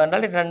 150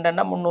 என்றால்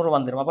 2 300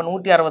 வந்துடும். அப்போ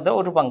 160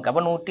 ஒரு பங்கு.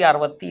 அப்போ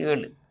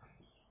 167.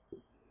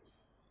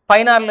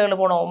 16 7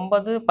 போனால்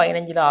 9,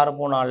 15 6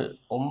 போனால்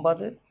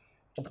 9,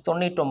 இப்போ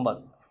 99.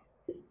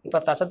 இப்போ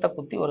தசத்தை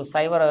குத்தி ஒரு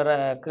சைவர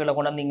கீழே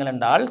கொண்டு வந்தீங்கள்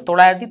என்றால்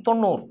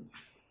 990.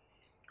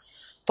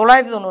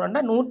 990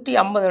 என்றால்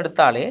 150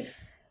 எடுத்தாலே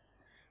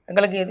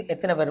எங்களுக்கு இது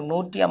எத்தனை வரும்?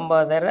 150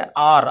 தர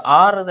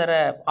 6 தர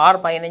 6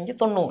 15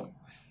 90.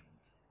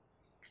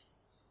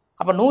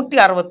 அப்போ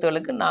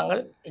 167க்கு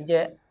நாங்கள் இங்கே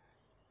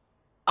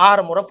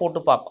 6 முறை போட்டு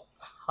பார்ப்போம்.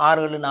 6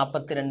 7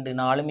 42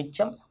 4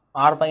 மிச்சம்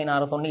 6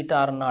 16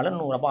 96 4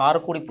 100. அப்போ 6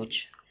 கூடி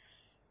போச்சு.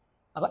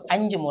 அப்போ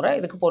 5 முறை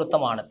இதுக்கு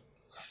பொருத்தமானது.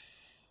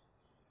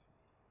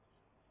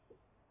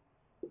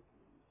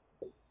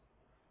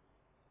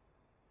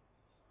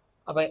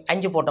 அப்போ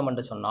 5 போட்டோம்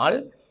என்று சொன்னால்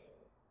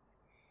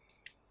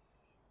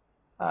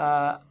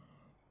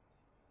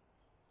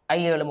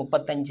 5 7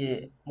 35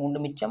 3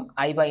 மிச்சம்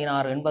 5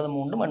 16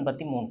 83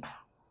 83.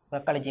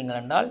 கழிச்சிங்கள்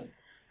என்றால்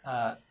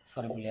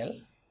சாரி பிள்ளைகள்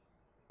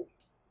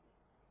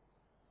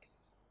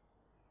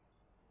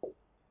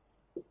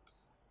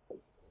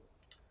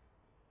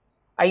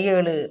 5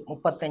 7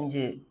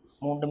 35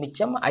 3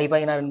 மிச்சம் 5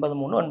 16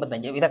 83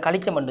 85. இதை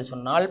கழிச்சம் என்று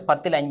சொன்னால்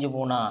 10ல் 5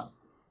 போனால்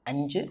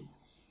 5,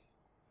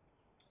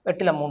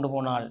 8ல் 3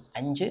 போனால்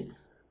 5,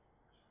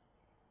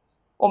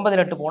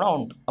 9ல் 8 போனால்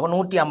 1. அப்போ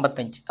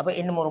 155. அப்போ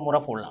இன்னும் ஒரு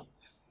முறை போடலாம்.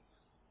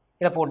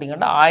 இதை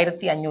போட்டிங்கன்னா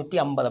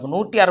 1550. அப்போ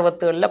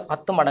 167ல்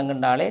 10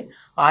 மடங்குண்டாலே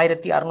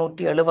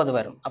 1670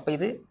 வரும். அப்போ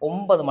இது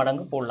 9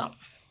 மடங்கு போடலாம்.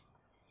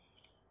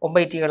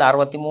 9 7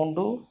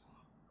 63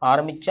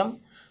 6 மிச்சம்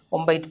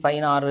 9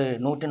 16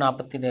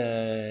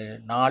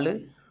 144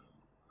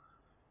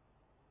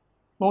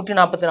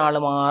 144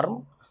 6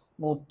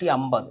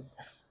 150.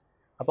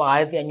 அப்போ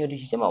 1500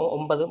 மிச்சம்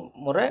 9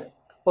 முறை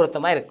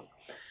பொருத்தமாக இருக்கும்.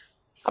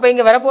 அப்போ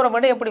இங்கே வரப்போகிற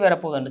விட எப்படி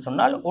வரப்போகுதுன்னு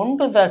சொன்னால்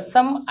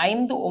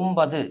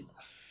 1.59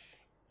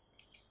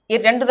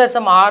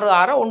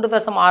 2.66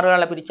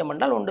 1.66 பிரித்தம்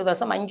என்றால்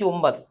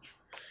 1.59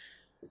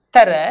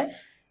 தர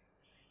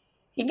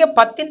இங்கே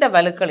 10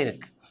 வலுக்கள்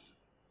இருக்குது.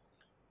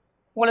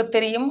 உங்களுக்கு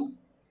தெரியும்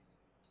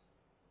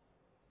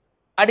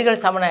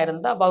அடிகள் சமனாக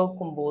இருந்தால்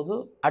வகுக்கும் போது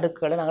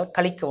அடுக்குகளை நாங்கள்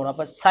கழிக்கணும்.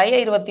 அப்போ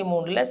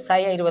 23ல்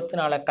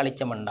 24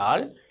 கழிச்சம்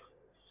என்றால்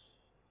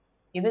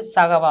இது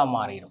சகவா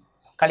மாறிடும்.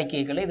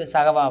 கழிக்கைகளை இது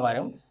சகவா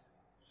வரும்.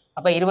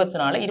 அப்போ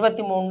 24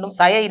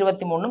 23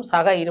 23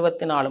 சக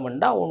 24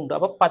 என்றால் உண்டு.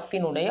 அப்போ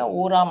 10னுடைய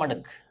 1ஆம்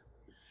அடுக்கு.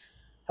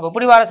 அப்போ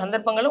இப்படி வர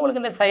சந்தர்ப்பங்களும்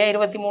உங்களுக்கு இந்த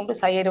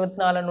 23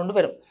 24 ஒன்று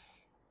வரும்.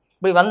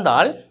 இப்படி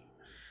வந்தால்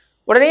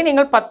உடனே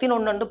நீங்கள் 10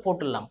 1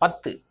 போட்டுடலாம்.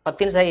 10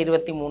 10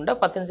 23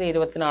 10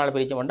 24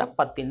 பிரிச்சோம்னா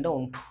 10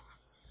 1.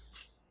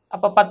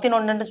 அப்போ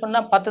 11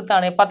 சொன்னால் 10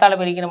 தானே, 10ஆல்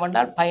பிரிக்கணும்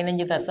என்றால்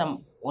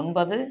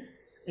 15.9,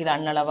 இது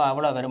அண்ணளவு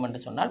அவ்வளோ வரும் என்று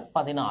சொன்னால்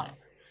 16.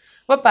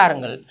 இப்போ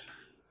பாருங்கள்,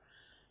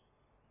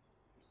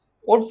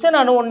 ஒட்சன்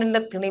அணு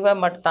ஒன்றின் திணிவை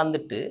மட்டும்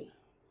தந்துட்டு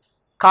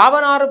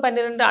காபனாறு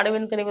 12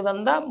 அணுவின் திணிவு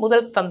தந்தால்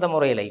முதல் தந்த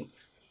முறையிலையும்,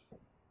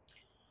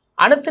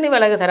 அணுத்திணிவு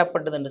அலகு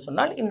தரப்பட்டது என்று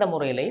சொன்னால் இந்த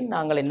முறையிலையும்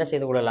நாங்கள் என்ன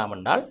செய்து கொள்ளலாம்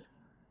என்றால்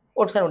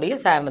ஒட்சனுடைய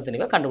சாரண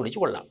திணிவை கண்டுபிடிச்சு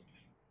கொள்ளலாம்.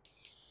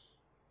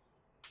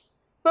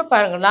 இப்போ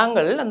பாருங்கள்,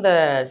 நாங்கள் அந்த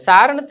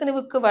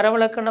சாரணத்திணிவுக்கு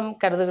வரவிலக்கணம்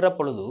கருதுகிற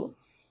பொழுது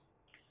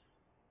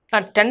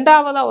நான்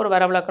 2ஆவதாக ஒரு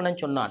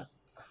வரவிலக்கணம் சொன்னான்,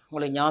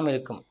 உங்களுக்கு ஞாபகம்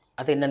இருக்கும்.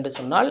 அது என்னென்று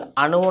சொன்னால்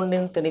அணு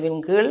ஒன்றின்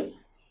திணிவின் கீழ்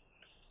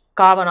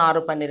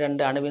காபனாறு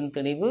 12 அணுவின்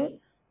திணிவு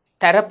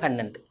தர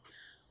 12.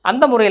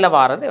 அந்த முறையில்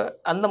வாரது,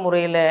 அந்த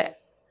முறையில்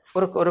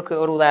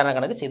ஒரு உதாரண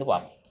கணக்கு செய்து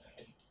பார்ப்போம்.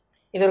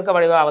 இது இருக்க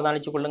வடிவாக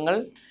அவதானித்து கொள்ளுங்கள்.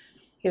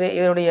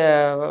 இதனுடைய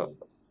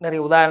நிறைய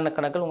உதாரண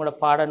கணக்குகள் உங்களோட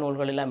பாட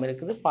நூல்கள் எல்லாம்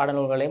இருக்குது. பாட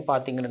நூல்களையும்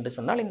பார்த்தீங்க என்று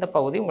சொன்னால் இந்த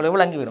பகுதி உங்களுக்கு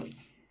விளங்கிவிடும்.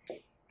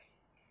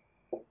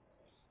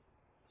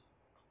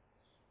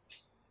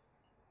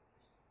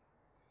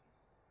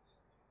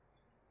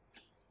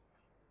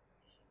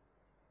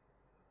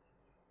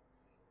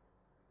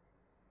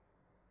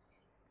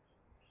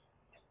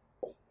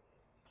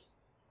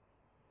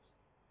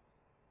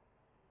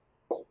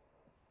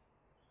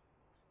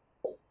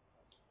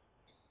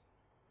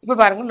 இப்போ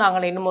பாருங்கள்,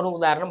 நாங்கள் இன்னும் ஒரு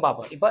உதாரணம்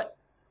பார்ப்போம். இப்போ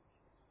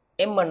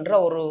எம் என்ற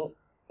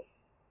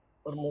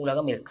ஒரு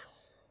மூலகம் இருக்கு.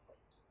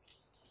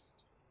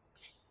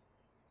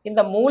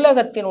 இந்த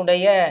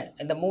மூலகத்தினுடைய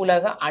இந்த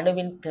மூலக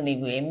அணுவின்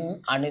திணிவு, எம்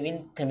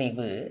அணுவின்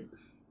திணிவு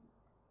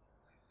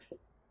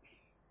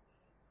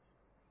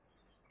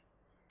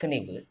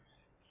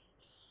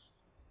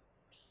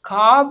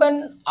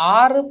கார்பன்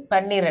 6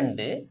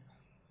 12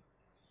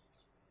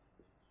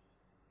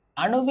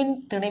 அணுவின்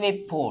திணிவை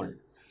போல்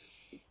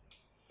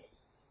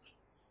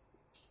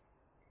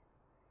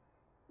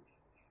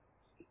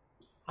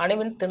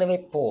அணுவின் திணிவை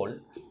போல்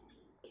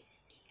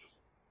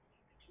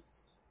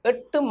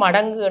 8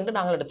 மடங்கு என்று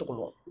நாங்கள்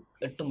எடுத்துக்கொள்வோம்.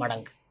 8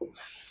 மடங்கு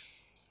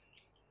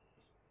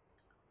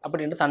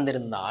அப்படின்னு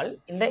தந்திருந்தால்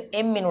இந்த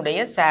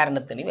எம்மினுடைய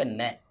சாரணத்திணிவு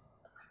என்ன?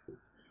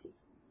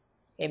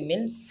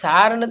 எம்மின்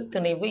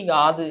சாரணத்திணிவு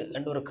யாது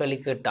என்று ஒரு கேள்வி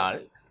கேட்டால்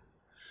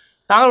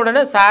நாங்கள்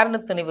உடனே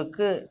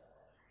சாரணத்திணிவுக்கு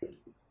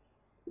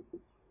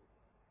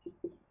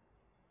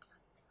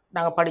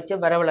நாங்கள்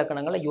படித்த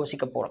வரவிலக்கணங்களை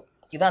யோசிக்க போகிறோம்.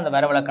 இதுதான் அந்த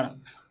வரவிலக்கணம்.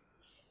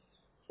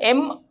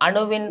 எம்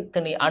அணுவின்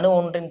அணு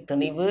ஒன்றின்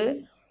திணிவு,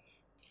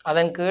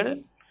 அதன் கீழ்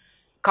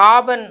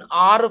கார்பன்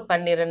 6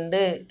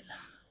 12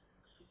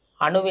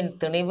 அணுவின்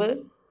திணிவு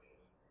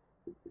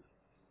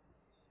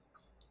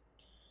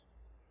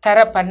தர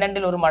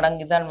 12 ஒரு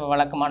மடங்கு தான்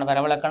வழக்கமான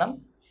வரவிலக்கணம்.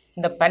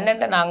 இந்த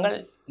 12 நாங்கள்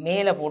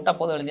மேலே போட்டு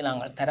அப்போது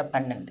எழுதினாங்க தர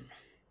 12.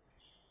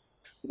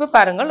 இப்போ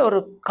பாருங்கள்,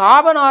 ஒரு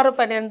கார்பன் 6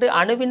 12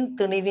 அணுவின்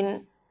திணிவின்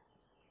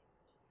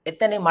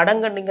எத்தனை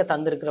மடங்கு நீங்கள்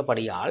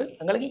தந்திருக்கிறபடியால்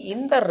எங்களுக்கு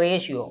இந்த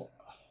ரேஷியோ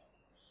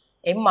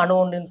எம் அணு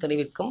ஒன்றின்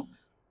திணிவிற்கும்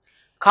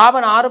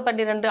கார்பன் 6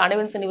 12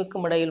 அணுவின்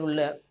திணிவுக்கும் இடையில் உள்ள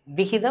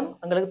விகிதம்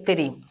எங்களுக்கு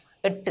தெரியும்.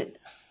 8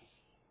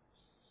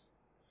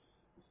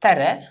 தர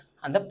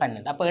அந்த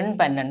 12. அப்போ எண்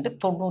 12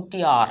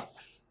 96.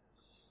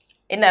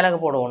 என்ன அலகு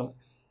போடணும்?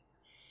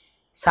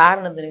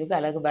 சாரண திணிவுக்கு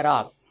அலகு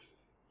வராது.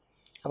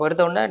 அப்போ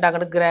எடுத்த உடனே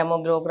டக்குனு கிராமோ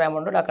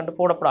கிலோகிராமோ டக்குனு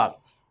போடப்படாது.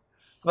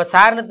 அப்போ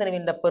சாரண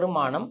திணிவின்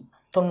பெருமானம்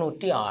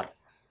 96.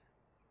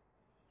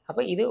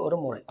 அப்போ இது ஒரு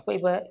முறை. அப்போ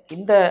இப்போ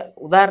இந்த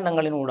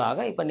உதாரணங்களின்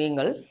ஊடாக இப்போ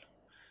நீங்கள்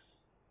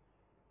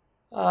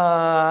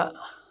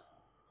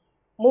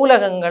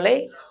மூலகங்களை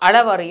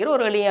அளவறிகிற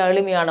ஒரு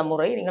எளிமையான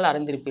முறை நீங்கள்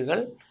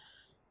அறிந்திருப்பீர்கள்.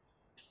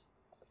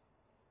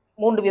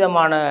 3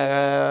 விதமான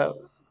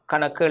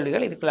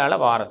கேள்விகள் இதுக்குள்ளால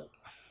வாரது.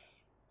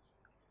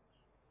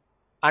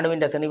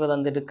 அணுவின் திணிவு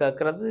தந்துட்டு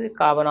கேட்கறது,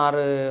 கார்பன்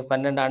 6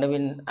 12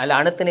 அணுவின்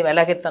அணுத்திணிவு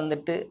விலகை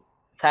தந்துட்டு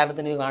சாரண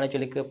திணிவு காண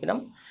சொல்லி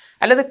கேட்பினோம்,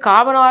 அல்லது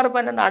கார்பன் 6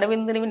 12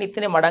 அணுவின் திணிவின்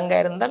இத்தனை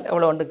மடங்காக இருந்தால்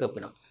எவ்வளோ வந்து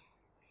கேட்பினோம்.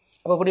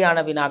 அப்போ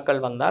இப்படியான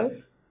வினாக்கள் வந்தால்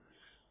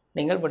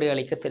நீங்கள்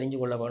விடையளிக்க தெரிஞ்சு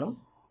கொள்ள வேணும்.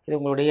 இது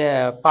உங்களுடைய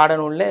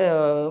பாடநூலில்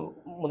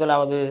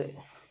முதலாவது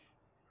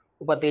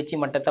தேர்ச்சி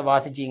மட்டத்தை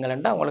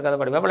வாசிச்சிங்களா உங்களுக்கு அதை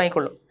படிப்பாக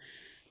விளங்கிக்கொள்ளும்.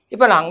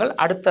 இப்போ நாங்கள்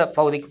அடுத்த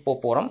பகுதிக்கு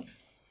போகிறோம்.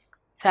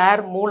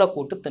 சார்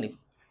மூலக்கூட்டு திணிவு,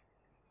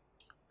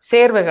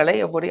 சேர்வைகளை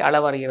எப்படி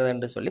அளவறிகிறது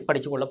என்று சொல்லி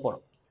படித்து கொள்ள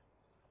போகிறோம்.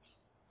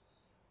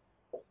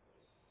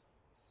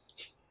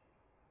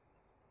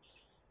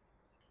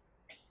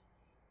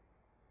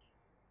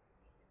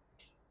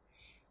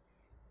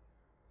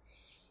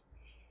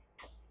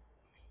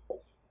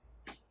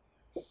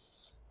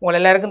 உங்கள்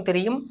எல்லாருக்கும்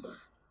தெரியும்,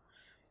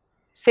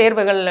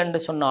 சேர்வைகள் என்று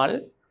சொன்னால்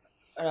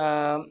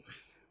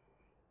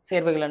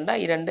சேர்வைகள்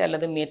என்றால் 2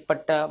 அல்லது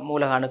மேற்பட்ட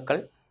மூலக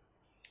அணுக்கள்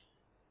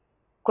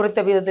குறித்த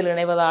விதத்தில்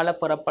இணைவதால்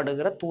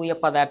பெறப்படுகிற தூய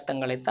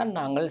பதார்த்தங்களைத்தான்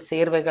நாங்கள்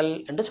சேர்வைகள்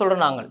என்று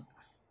சொல்கிறோம். நாங்கள்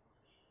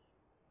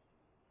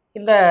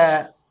இந்த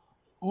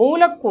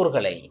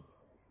மூலக்கூறுகளை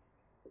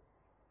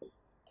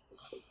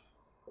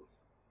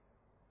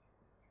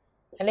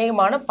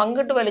அநேகமான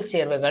பங்கீட்டு வழி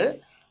சேர்வைகள்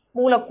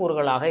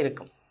மூலக்கூறுகளாக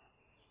இருக்கும்.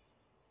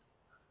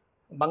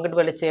 பங்கீட்டு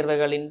வழி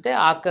சேர்வைகளின்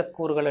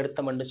ஆக்கக்கூறுகள்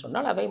எடுத்தோம் என்று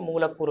சொன்னால் அவை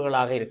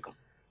மூலக்கூறுகளாக இருக்கும்.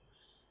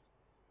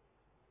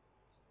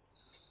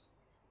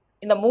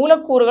 இந்த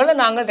மூலக்கூறுகளை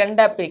நாங்கள்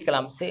ரெண்டாக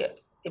பிரிக்கலாம்.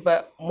 இப்போ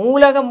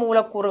மூலக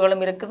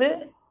மூலக்கூறுகளும் இருக்குது,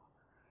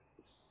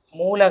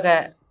 மூலக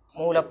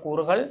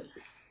மூலக்கூறுகள்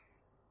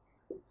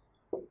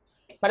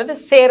அடுத்து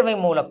சேர்வை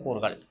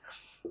மூலக்கூறுகள்.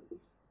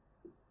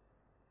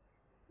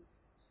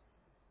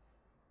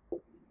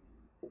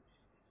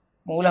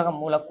 மூலக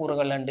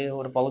மூலக்கூறுகள் என்று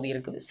ஒரு பகுதி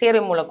இருக்குது,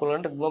 சேர்வை மூலக்கூறுகள்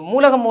இருக்குது.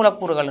 மூலக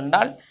மூலக்கூறுகள்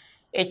என்றால்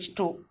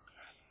H2,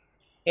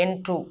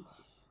 N2,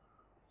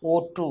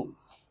 O2,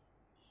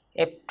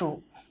 F2,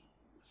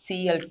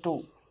 Cl2.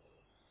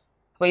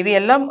 இப்போ இது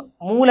எல்லாம்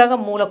மூலக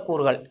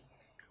மூலக்கூறுகள்.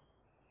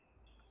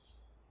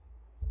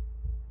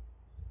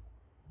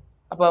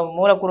 அப்போ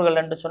மூலக்கூறுகள்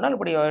என்று சொன்னால்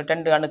இப்படி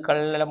 2 அணுக்கள்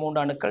இல்லை 3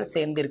 அணுக்கள்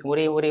சேர்ந்து இருக்கும்,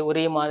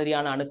 ஒரே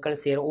மாதிரியான அணுக்கள்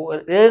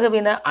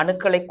ஏகவின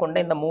அணுக்களை கொண்ட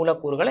இந்த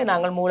மூலக்கூறுகளை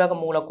நாங்கள் மூலக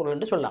மூலக்கூறுகள்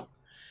என்று சொல்லலாம்.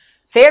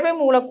 சேர்வை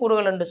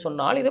மூலக்கூறுகள் என்று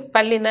சொன்னால் இது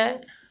பல்லின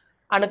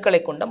அணுக்களை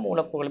கொண்ட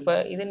மூலக்கூறுகள். இப்போ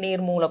இது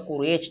நீர்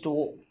மூலக்கூறு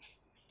H2O,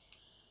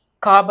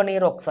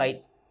 கார்பனீர் ஆக்சைடு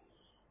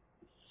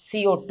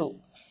CO2,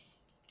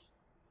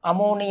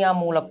 அமோனியா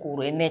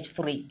மூலக்கூறு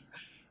NH3,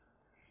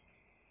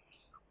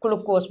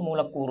 குளுக்கோஸ்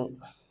மூலக்கூறு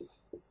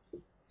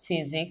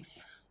C6,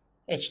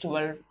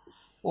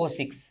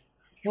 H12O6,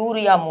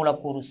 யூரியா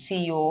மூலக்கூறு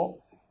CO,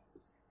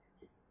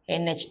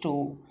 NH2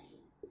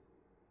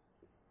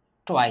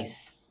 twice.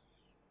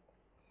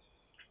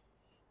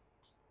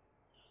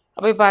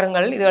 அப்போ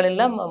பாருங்கள்,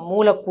 இதுகளெல்லாம்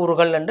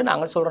மூலக்கூறுகள் என்று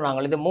நாங்கள் சொல்கிறோம்.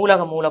 இது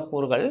மூலக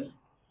மூலக்கூறுகள்,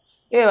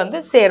 இது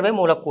சேர்வை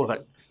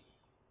மூலக்கூறுகள்.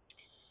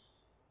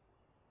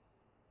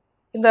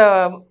 இந்த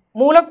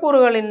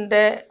மூலக்கூறுகளில்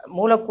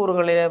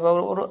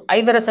ஒரு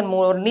ஐதரசன்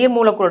ஒரு நீர்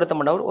மூலக்கூறு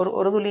எடுத்தோம்னா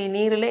ஒரு துளி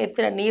நீரில்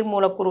எத்தனை நீர்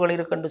மூலக்கூறுகள்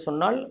இருக்குன்னு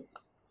சொன்னால்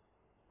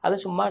அது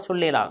சும்மா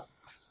சொல்லலாம்.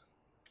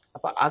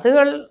 அப்போ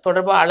அதுகள்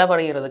தொடர்பாக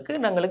அளவறைகிறதுக்கு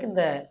நாங்களுக்கு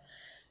இந்த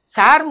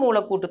சார்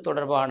மூலக்கூட்டு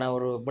தொடர்பான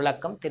ஒரு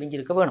விளக்கம்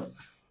தெரிஞ்சிருக்க வேணும்.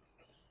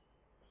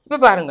 இப்போ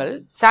பாருங்கள்,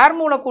 சார்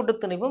மூலக்கூட்டு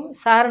திணிவும்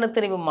சாரண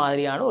திணிவும்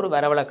மாதிரியான ஒரு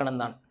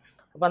வரவிலக்கணம் தான்.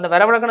 அப்போ அந்த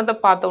வரவிலக்கணத்தை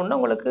பார்த்த உடனே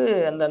உங்களுக்கு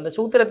அந்த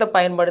சூத்திரத்தை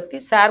பயன்படுத்தி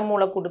சார்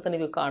மூலக்கூட்டு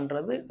திணிவு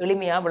காண்றது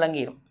எளிமையாக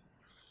விளங்கிடும்.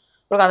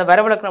 உங்களுக்கு அந்த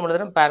வரவிலக்கணம்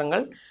எழுதுறோம்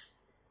பாருங்கள்.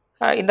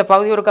 இந்த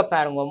பகுதி ஒருக்க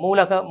பாருங்க,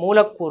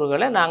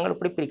 மூலக்கூறுகளை நாங்கள்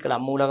இப்படி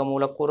பிரிக்கலாம். மூலக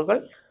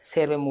மூலக்கூறுகள்,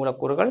 சேர்வை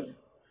மூலக்கூறுகள்.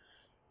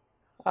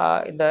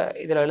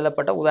 இதில்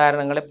எழுதப்பட்ட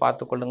உதாரணங்களை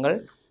பார்த்து கொள்ளுங்கள்.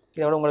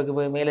 இதோட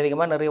உங்களுக்கு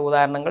மேலதிகமாக நிறைய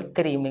உதாரணங்கள்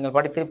தெரியும், நீங்கள்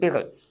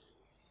படித்திருப்பீர்கள்.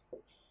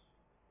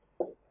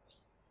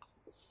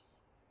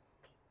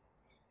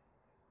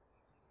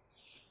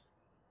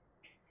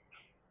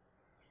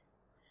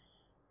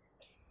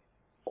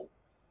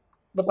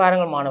 இப்போ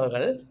பாருங்கள்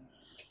மாணவர்கள்,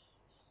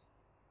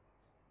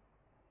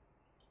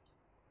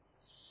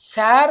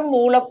 சார்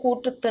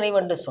மூலக்கூற்று திணிவு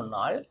என்று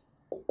சொன்னால்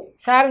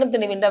சாரண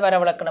திணிவின்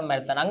வரவிலக்கணம்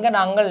மாதிரித்தான். அங்கே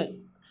நாங்கள்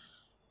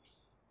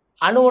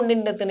அணு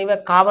ஒன்றின் திணிவை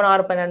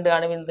காபனார் 12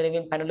 அணுவின்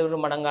திணிவின் 12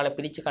 மடங்கால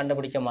பிரித்து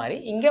கண்டுபிடிச்ச மாதிரி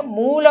இங்கே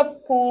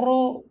மூலக்கூறு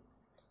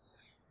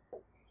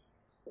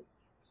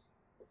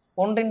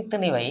ஒன்றின்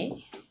திணிவை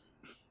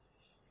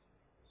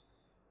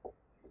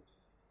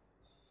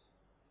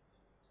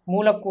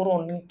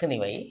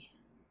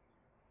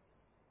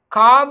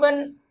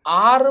கார்பன்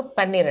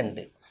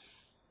 612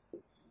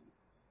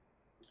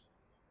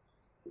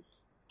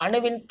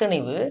 அணுவின்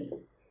திணிவு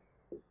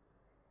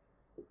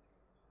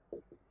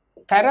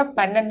தர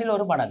 12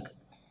 ஒரு மடங்கு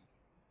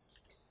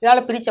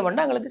இதால்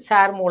பிரித்தோம்னா எங்களுக்கு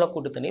சார்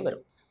மூலக்கூட்டு திணிவு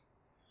வரும்.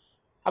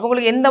 அப்போ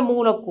உங்களுக்கு எந்த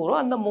மூலக்கூறோ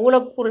அந்த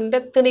மூலக்கூறின்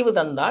திணிவு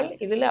தந்தால்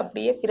இதில்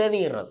அப்படியே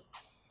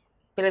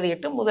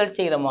பிரதியிட்டு முதல்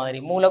செய்த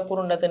மாதிரி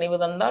மூலக்கூறுண்ட திணிவு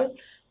தந்தால்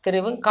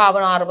திணிவும்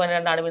கார்பன்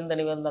 612 அணுவின்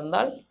திணிவு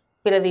தந்தால்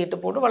பிரதியிட்டு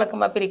போட்டு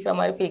வழக்கமாக பிரிக்கிற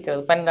மாதிரி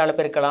பிரிக்கிறது. 12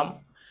 பிரிக்கலாம்.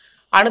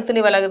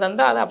 அணுத்திணிவு விலகு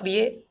தந்தால் அதை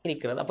அப்படியே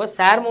பிரிக்கிறது. அப்போ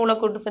சார்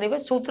மூலக்கூட்டு திணிவை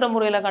சூத்திர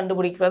முறையில்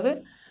கண்டுபிடிக்கிறது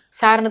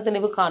சாரண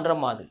திணிவு காண்ற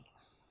மாதிரி.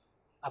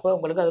 அப்போ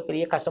உங்களுக்கு அது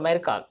பெரிய கஷ்டமாக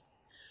இருக்காது.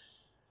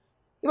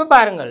 இப்போ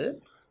பாருங்கள்,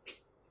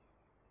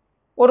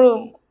 ஒரு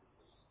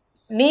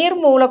நீர்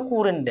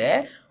மூலக்கூறின்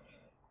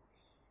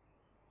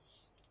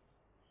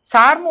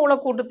சார்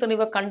மூலக்கூட்டு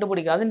திணிவை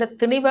கண்டுபிடிக்க அதுன்ற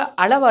திணிவை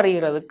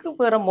அளவறிகிறதுக்கு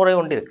வேறு முறை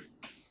ஒன்று இருக்குது.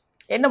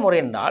 என்ன முறை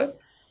என்றால்,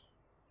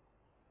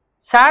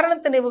 சாரண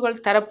திணிவுகள்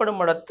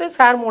தரப்படும் இடத்து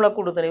சார்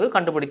மூலக்கூட்டு திணிவு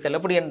கண்டுபிடித்தல்.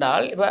 எப்படி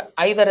என்றால், இப்போ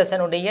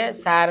ஐதரசனுடைய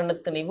சாரண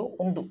திணிவு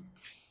உண்டு.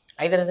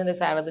 ஐதரசனுடைய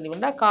சாரண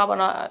திணிவுன்னா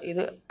காபனா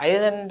இது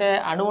ஐதரசன்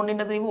அணு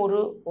ஒன்றின் திணிவு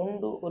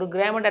ஒரு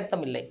கிராம் என்ற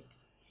அர்த்தம் இல்லை.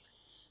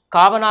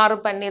 கார்பன்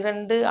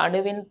 612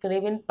 அணுவின்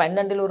திணிவின்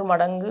 12 ஒரு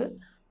மடங்கு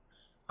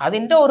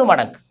அதின்ற ஒரு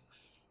மடங்கு.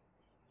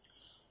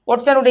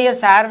 ஒட்சனுடைய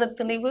சாரண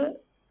திணிவு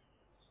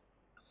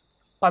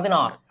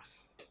 16.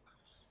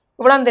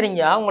 இவ்வளோ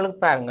தெரிஞ்சால் உங்களுக்கு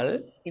பாருங்கள்,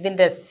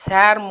 இதுன்ற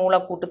சார்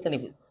மூலக்கூட்டு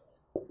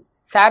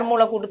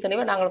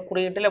திணிவை நாங்கள்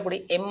குறியீட்டில் அப்படி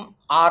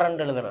MR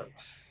என்று எழுதுறது,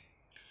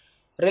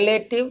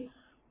 ரிலேட்டிவ்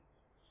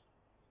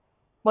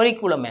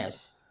மொலிகுலர் மாஸ்.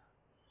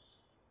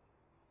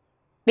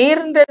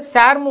 நீரின்ற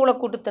சார்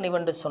மூலக்கூட்டு திணிவு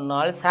என்று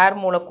சொன்னால் சார்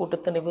மூலக்கூட்டு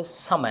திணிவு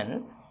சமன்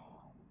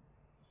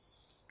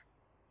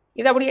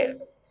இது அப்படியே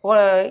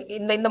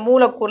இந்த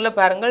மூலக்கூறில்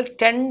பாருங்கள்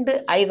 10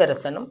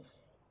 ஐதரசனும்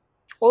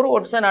ஒரு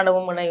ஒட்சன்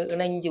அணுவும்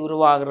இணைஞ்சு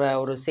உருவாகிற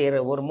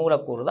ஒரு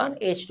மூலக்கூறு தான்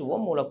H2O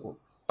மூலக்கூறு.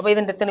 அப்போ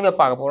இதன் திணிவை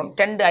பார்க்க போகிறோம்.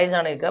 10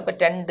 ஐதரசன் இருக்குது. அப்போ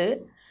 10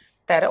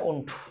 தர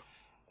 1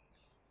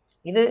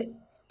 இது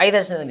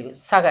ஐதரசன திணிவு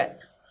சக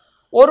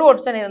ஒரு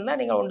ஒட்சன் இருந்தால்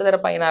நீங்கள் 1 தர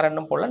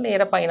 16 போடலாம்,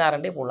 நேர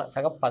 16 போடலாம்.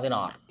 சக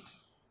 16.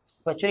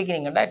 இப்போ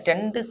சுருக்கினீங்கன்னா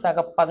 2 சக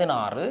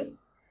 16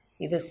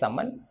 இது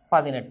சமன்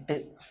 18.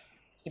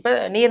 இப்போ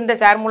நீர்ந்த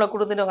சேர்மூல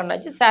கூட்டுத்திணிவு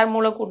கண்டாச்சு.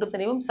 சேர்மூல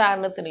கூட்டுத்திணிவும்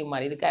சாரண திணிவு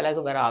மாதிரி இதுக்கு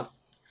அழகு வராது.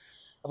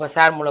 அப்போ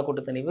சேர்மூல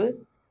கூட்டுத்திணிவு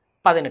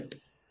 18.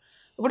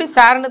 இப்படி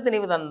சாரண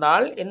திணிவு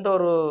தந்தால் எந்த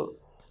ஒரு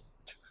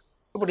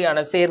இப்படியான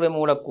சேர்வை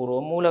மூலக்கூறு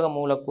மூலக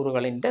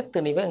மூலக்கூறுகளின்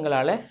திணிவை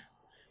எங்களால்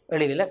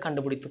எளிதில்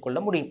கண்டுபிடித்து கொள்ள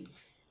முடியும்.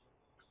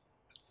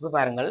 இப்போ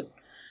பாருங்கள்,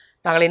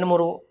 நாங்கள் இன்னும்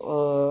ஒரு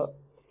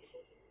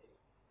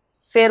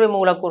சேர்வை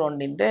மூலக்கூறு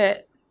ஒன்றின்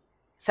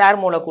சார்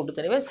மூலக்கூட்டு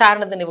திணிவை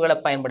சாரண திணிவுகளை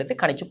பயன்படுத்தி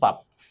கணிச்சு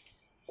பார்ப்போம்.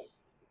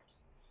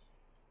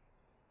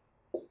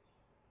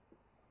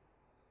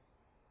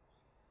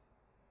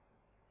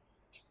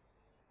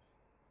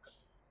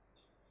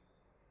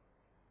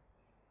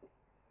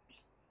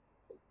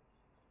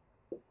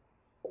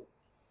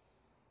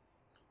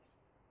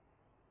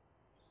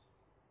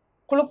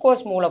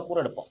 குளுக்கோஸ் மூலக்கூறு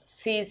எடுப்போம்.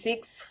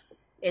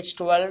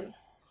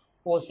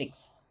 C6H12O6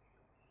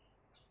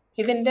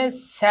 ഇതിൻ്റെ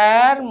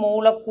சார்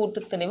மூலக்கூட்டு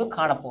திணிவு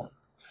காணப்போம்.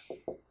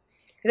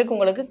 இதுக்கு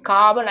உங்களுக்கு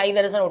கார்பன்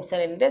ஐதரசன்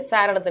ஒட்சனின்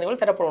சாரண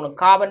திணிவுகள் தரப்படணும்.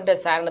 கார்பன்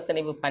சாரண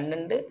திணிவு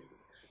 12,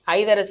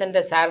 ஐதரசன்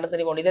சாரண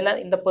திணிவு 1. இதெல்லாம்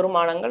இந்த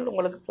பெருமானங்கள்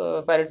உங்களுக்கு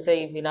பரீட்சை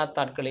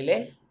வினாத்தாட்களிலே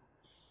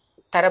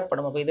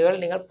தரப்படும். அப்போ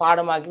இதுகள் நீங்கள்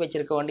பாடமாக்கி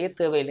வச்சிருக்க வேண்டிய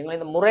தேவையில்லைங்கள்.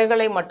 இந்த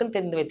முறைகளை மட்டும்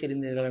தெரிந்து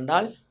வைத்திருந்தீர்கள்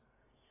என்றால்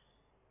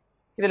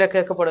இதில்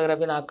கேட்கப்படுகிற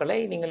வினாக்களை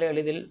நீங்கள்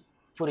எளிதில்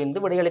புரிந்து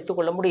விடையளித்துக்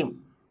கொள்ள முடியும்.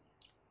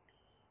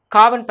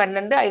 கார்பன்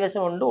 12,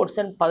 ஐதரசன் 1,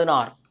 ஒட்சன்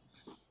 16.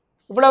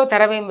 இவ்வளவு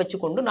தரவையும்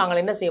வச்சுக்கொண்டு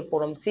நாங்கள் என்ன செய்ய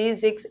போகிறோம்?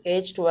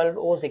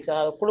 C6H12O6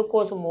 அதாவது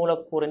குளுக்கோஸ்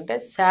மூலக்கூறின்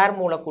சார்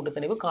மூலக்கூட்டு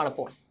திணிவு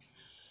காணப்போகிறோம்.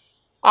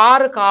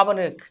 6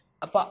 கார்பன் இருக்குது.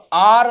 அப்போ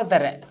 6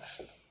 தர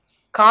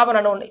கார்பன்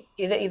அணு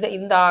இந்த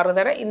 6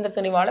 தர இந்த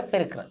திணிவால்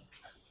பெருக்கிறது.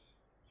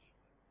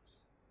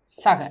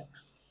 சக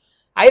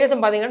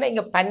ஐதரசன் பார்த்தீங்கன்னா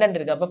இங்கே 12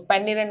 இருக்குது. அப்போ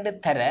 12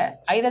 தர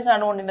ஐதரசன்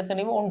அணு ஒன்றின்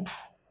திணிவு 1.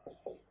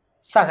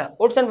 சக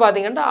ஒட்சன்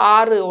பார்த்தீங்கன்னா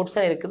 6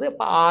 ஒட்சன் இருக்குது.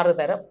 அப்போ 6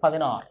 தர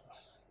 16.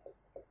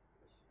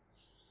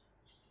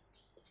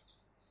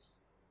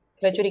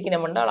 இதை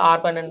சுருக்கினம் என்றால்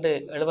 6 12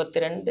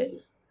 72,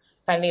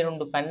 12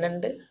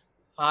 12,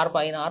 6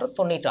 16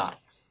 96.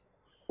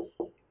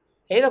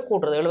 இதை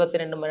கூட்டுறது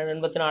 72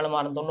 84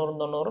 90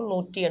 90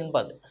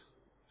 180.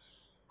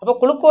 அப்போ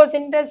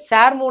குளுக்கோஸின்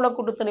சார்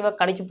மூலக்கூட்டு திணிவை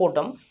கணிச்சு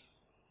போட்டோம்.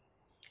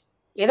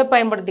 எதை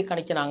பயன்படுத்தி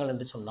கணிச்சு நாங்கள்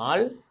என்று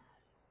சொன்னால்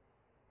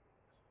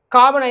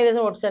கார்பன்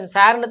ஐதரசன் ஒட்சன்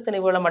சாரண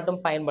திணிவுகளை மட்டும்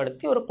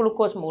பயன்படுத்தி ஒரு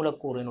குளுக்கோஸ்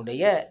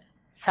மூலக்கூறினுடைய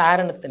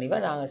சாரண திணிவை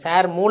நாங்கள்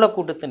சார்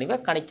மூலக்கூட்டு திணிவை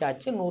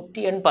கணிச்சாச்சு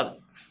 180.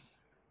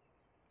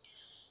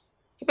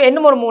 இப்போ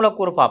இன்னும் ஒரு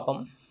மூலக்கூறு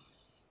பார்ப்போம்.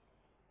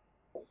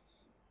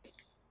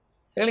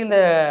 இந்த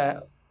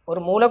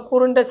ஒரு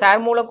மூலக்கூறுன்ற சார்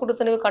மூலக்கூட்டு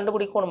திணிவு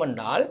கண்டுபிடிக்கணும்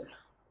என்றால்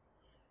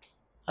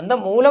அந்த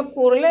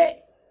மூலக்கூறில்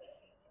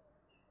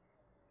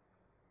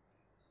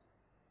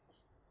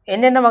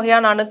என்னென்ன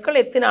வகையான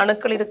அணுக்கள் எத்தனை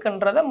அணுக்கள்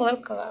இருக்குன்றதை முதல்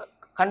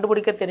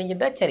கண்டுபிடிக்க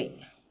தெரிஞ்சுட்டா சரி.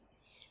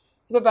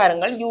 இப்போ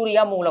பாருங்கள்,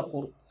 யூரியா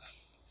மூலக்கூறு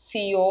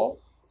CO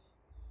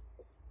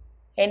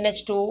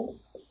NH2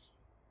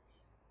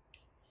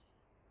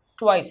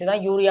 twice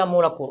இதுதான் யூரியா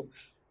மூலக்கூறு.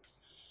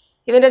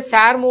 இதன்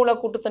சார்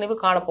மூலக்கூட்டு திணிவு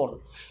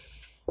காணப்போகும்.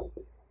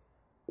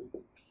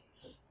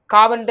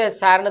 கார்பன்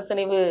சாரண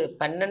திணிவு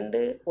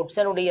 12,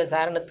 ஒட்சனுடைய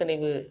சாரண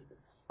திணிவு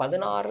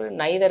 16,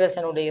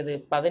 நைதரசனுடையது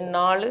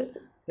 14.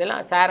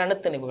 இதெல்லாம் சாரண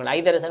திணிவுகள்.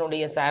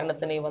 ஐதரசனுடைய சாரண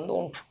திணிவு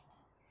 1.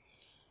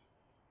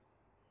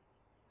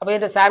 அப்போ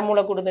இந்த சார்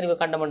மூலக்கூட்டு திணிவு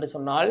கண்டம் என்று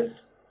சொன்னால்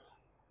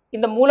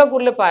இந்த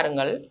மூலக்கூறில்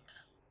பாருங்கள்,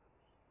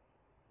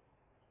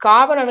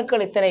 கார்பன்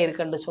அணுக்கள் எத்தனை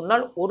இருக்குன்னு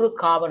சொன்னால் ஒரு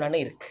கார்பன் அணு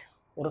இருக்குது.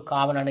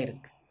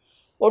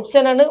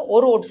 ஒட்சன் அணு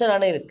ஒரு ஒட்சன்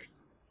அணு இருக்குது.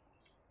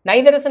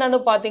 நைதரசன் அணு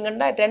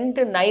பார்த்தீங்கன்னா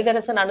 2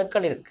 நைதரசன்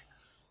அணுக்கள் இருக்குது.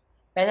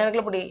 நைதரசன்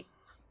அணுக்கள் இப்படி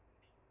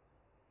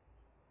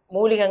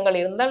மூலிகங்கள்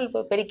இருந்தால் இப்போ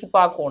பெருக்கி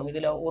பார்க்கணும்.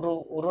 இதில்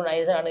ஒரு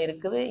நைதரசன் அணு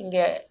இருக்குது.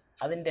 இங்கே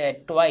அதிൻ്റെ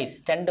ட்வைஸ்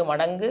 2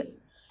 மடங்கு.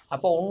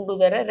 அப்போ 1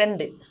 தர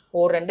 2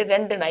 ஒரு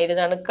 2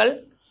 நைதரசன் அணுக்கள்,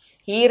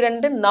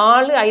 2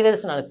 4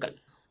 ஐதரசன் அணுக்கள்.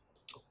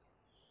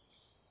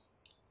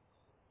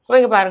 இப்போ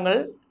இங்கே பாருங்கள்,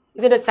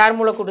 இதில் சார்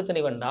மூலக்கூட்டு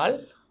திணிவு என்றால்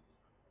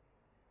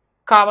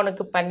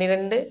கார்பனுக்கு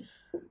 12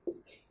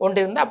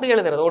 ஒன்று இருந்தால் அப்படி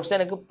எழுதுறது.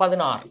 ஒட்சனுக்கு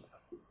 16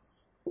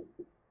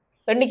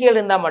 எண்ணிக்கைகள்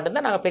இருந்தால்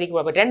மட்டும்தான் நாங்கள் பெருக்கி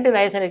பார்ப்போம். 2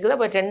 நைதரசன் இருக்குது.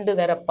 அப்போ 2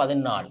 தர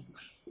 14.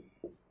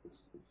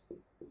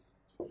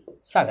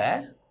 சக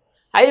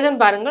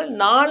ஐதரசன் பாருங்கள்,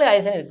 4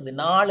 ஐதரசன் இருக்குது.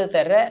 4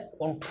 தர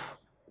 1.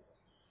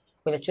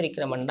 இதை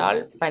சுருக்கிறோம் என்றால்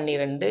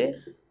 12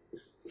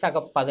 சக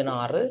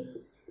 16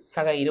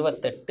 சக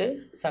 28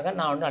 சக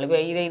 4.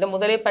 இதை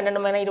முதலே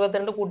 12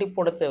 22 கூட்டி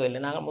போட தேவையில்லை.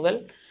 நாங்கள் முதல்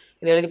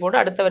இதை எழுதி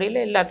போட்டு அடுத்த வரையில்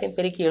எல்லாத்தையும்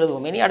பெருக்கி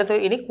எழுதுவோம்.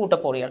 இனி கூட்ட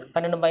போகிறீர்கள்.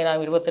 12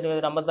 16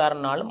 28 56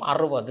 4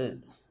 60.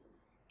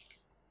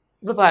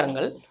 இப்போ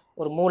பாருங்கள்,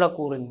 ஒரு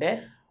மூலக்கூறின்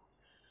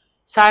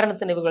சாரண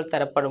திணிவுகள்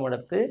தரப்படும்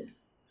இடத்து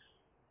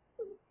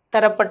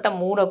தரப்பட்ட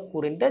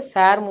மூலக்கூறின்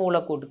சார்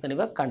மூலக்கூட்டு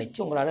திணிவை கணிச்சு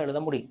உங்களால் எழுத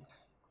முடியும்.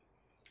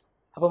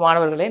 அப்போ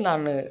மாணவர்களே,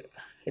 நான்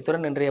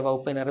இத்துடன் இன்றைய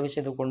வகுப்பை நிறைவு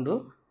செய்து கொண்டு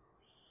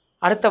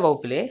அடுத்த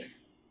வகுப்பிலே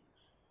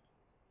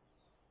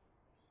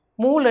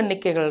மூல்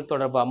எண்ணிக்கைகள்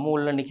தொடர்பாக,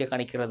 மூல் எண்ணிக்கை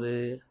கணிக்கிறது,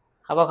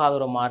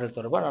 அவகாதுர மாறல்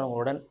தொடர்பாக நான்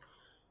உங்களுடன்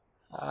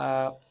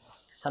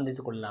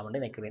சந்தித்து கொள்ளலாம் என்று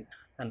நினைக்கிறேன்.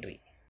 நன்றி.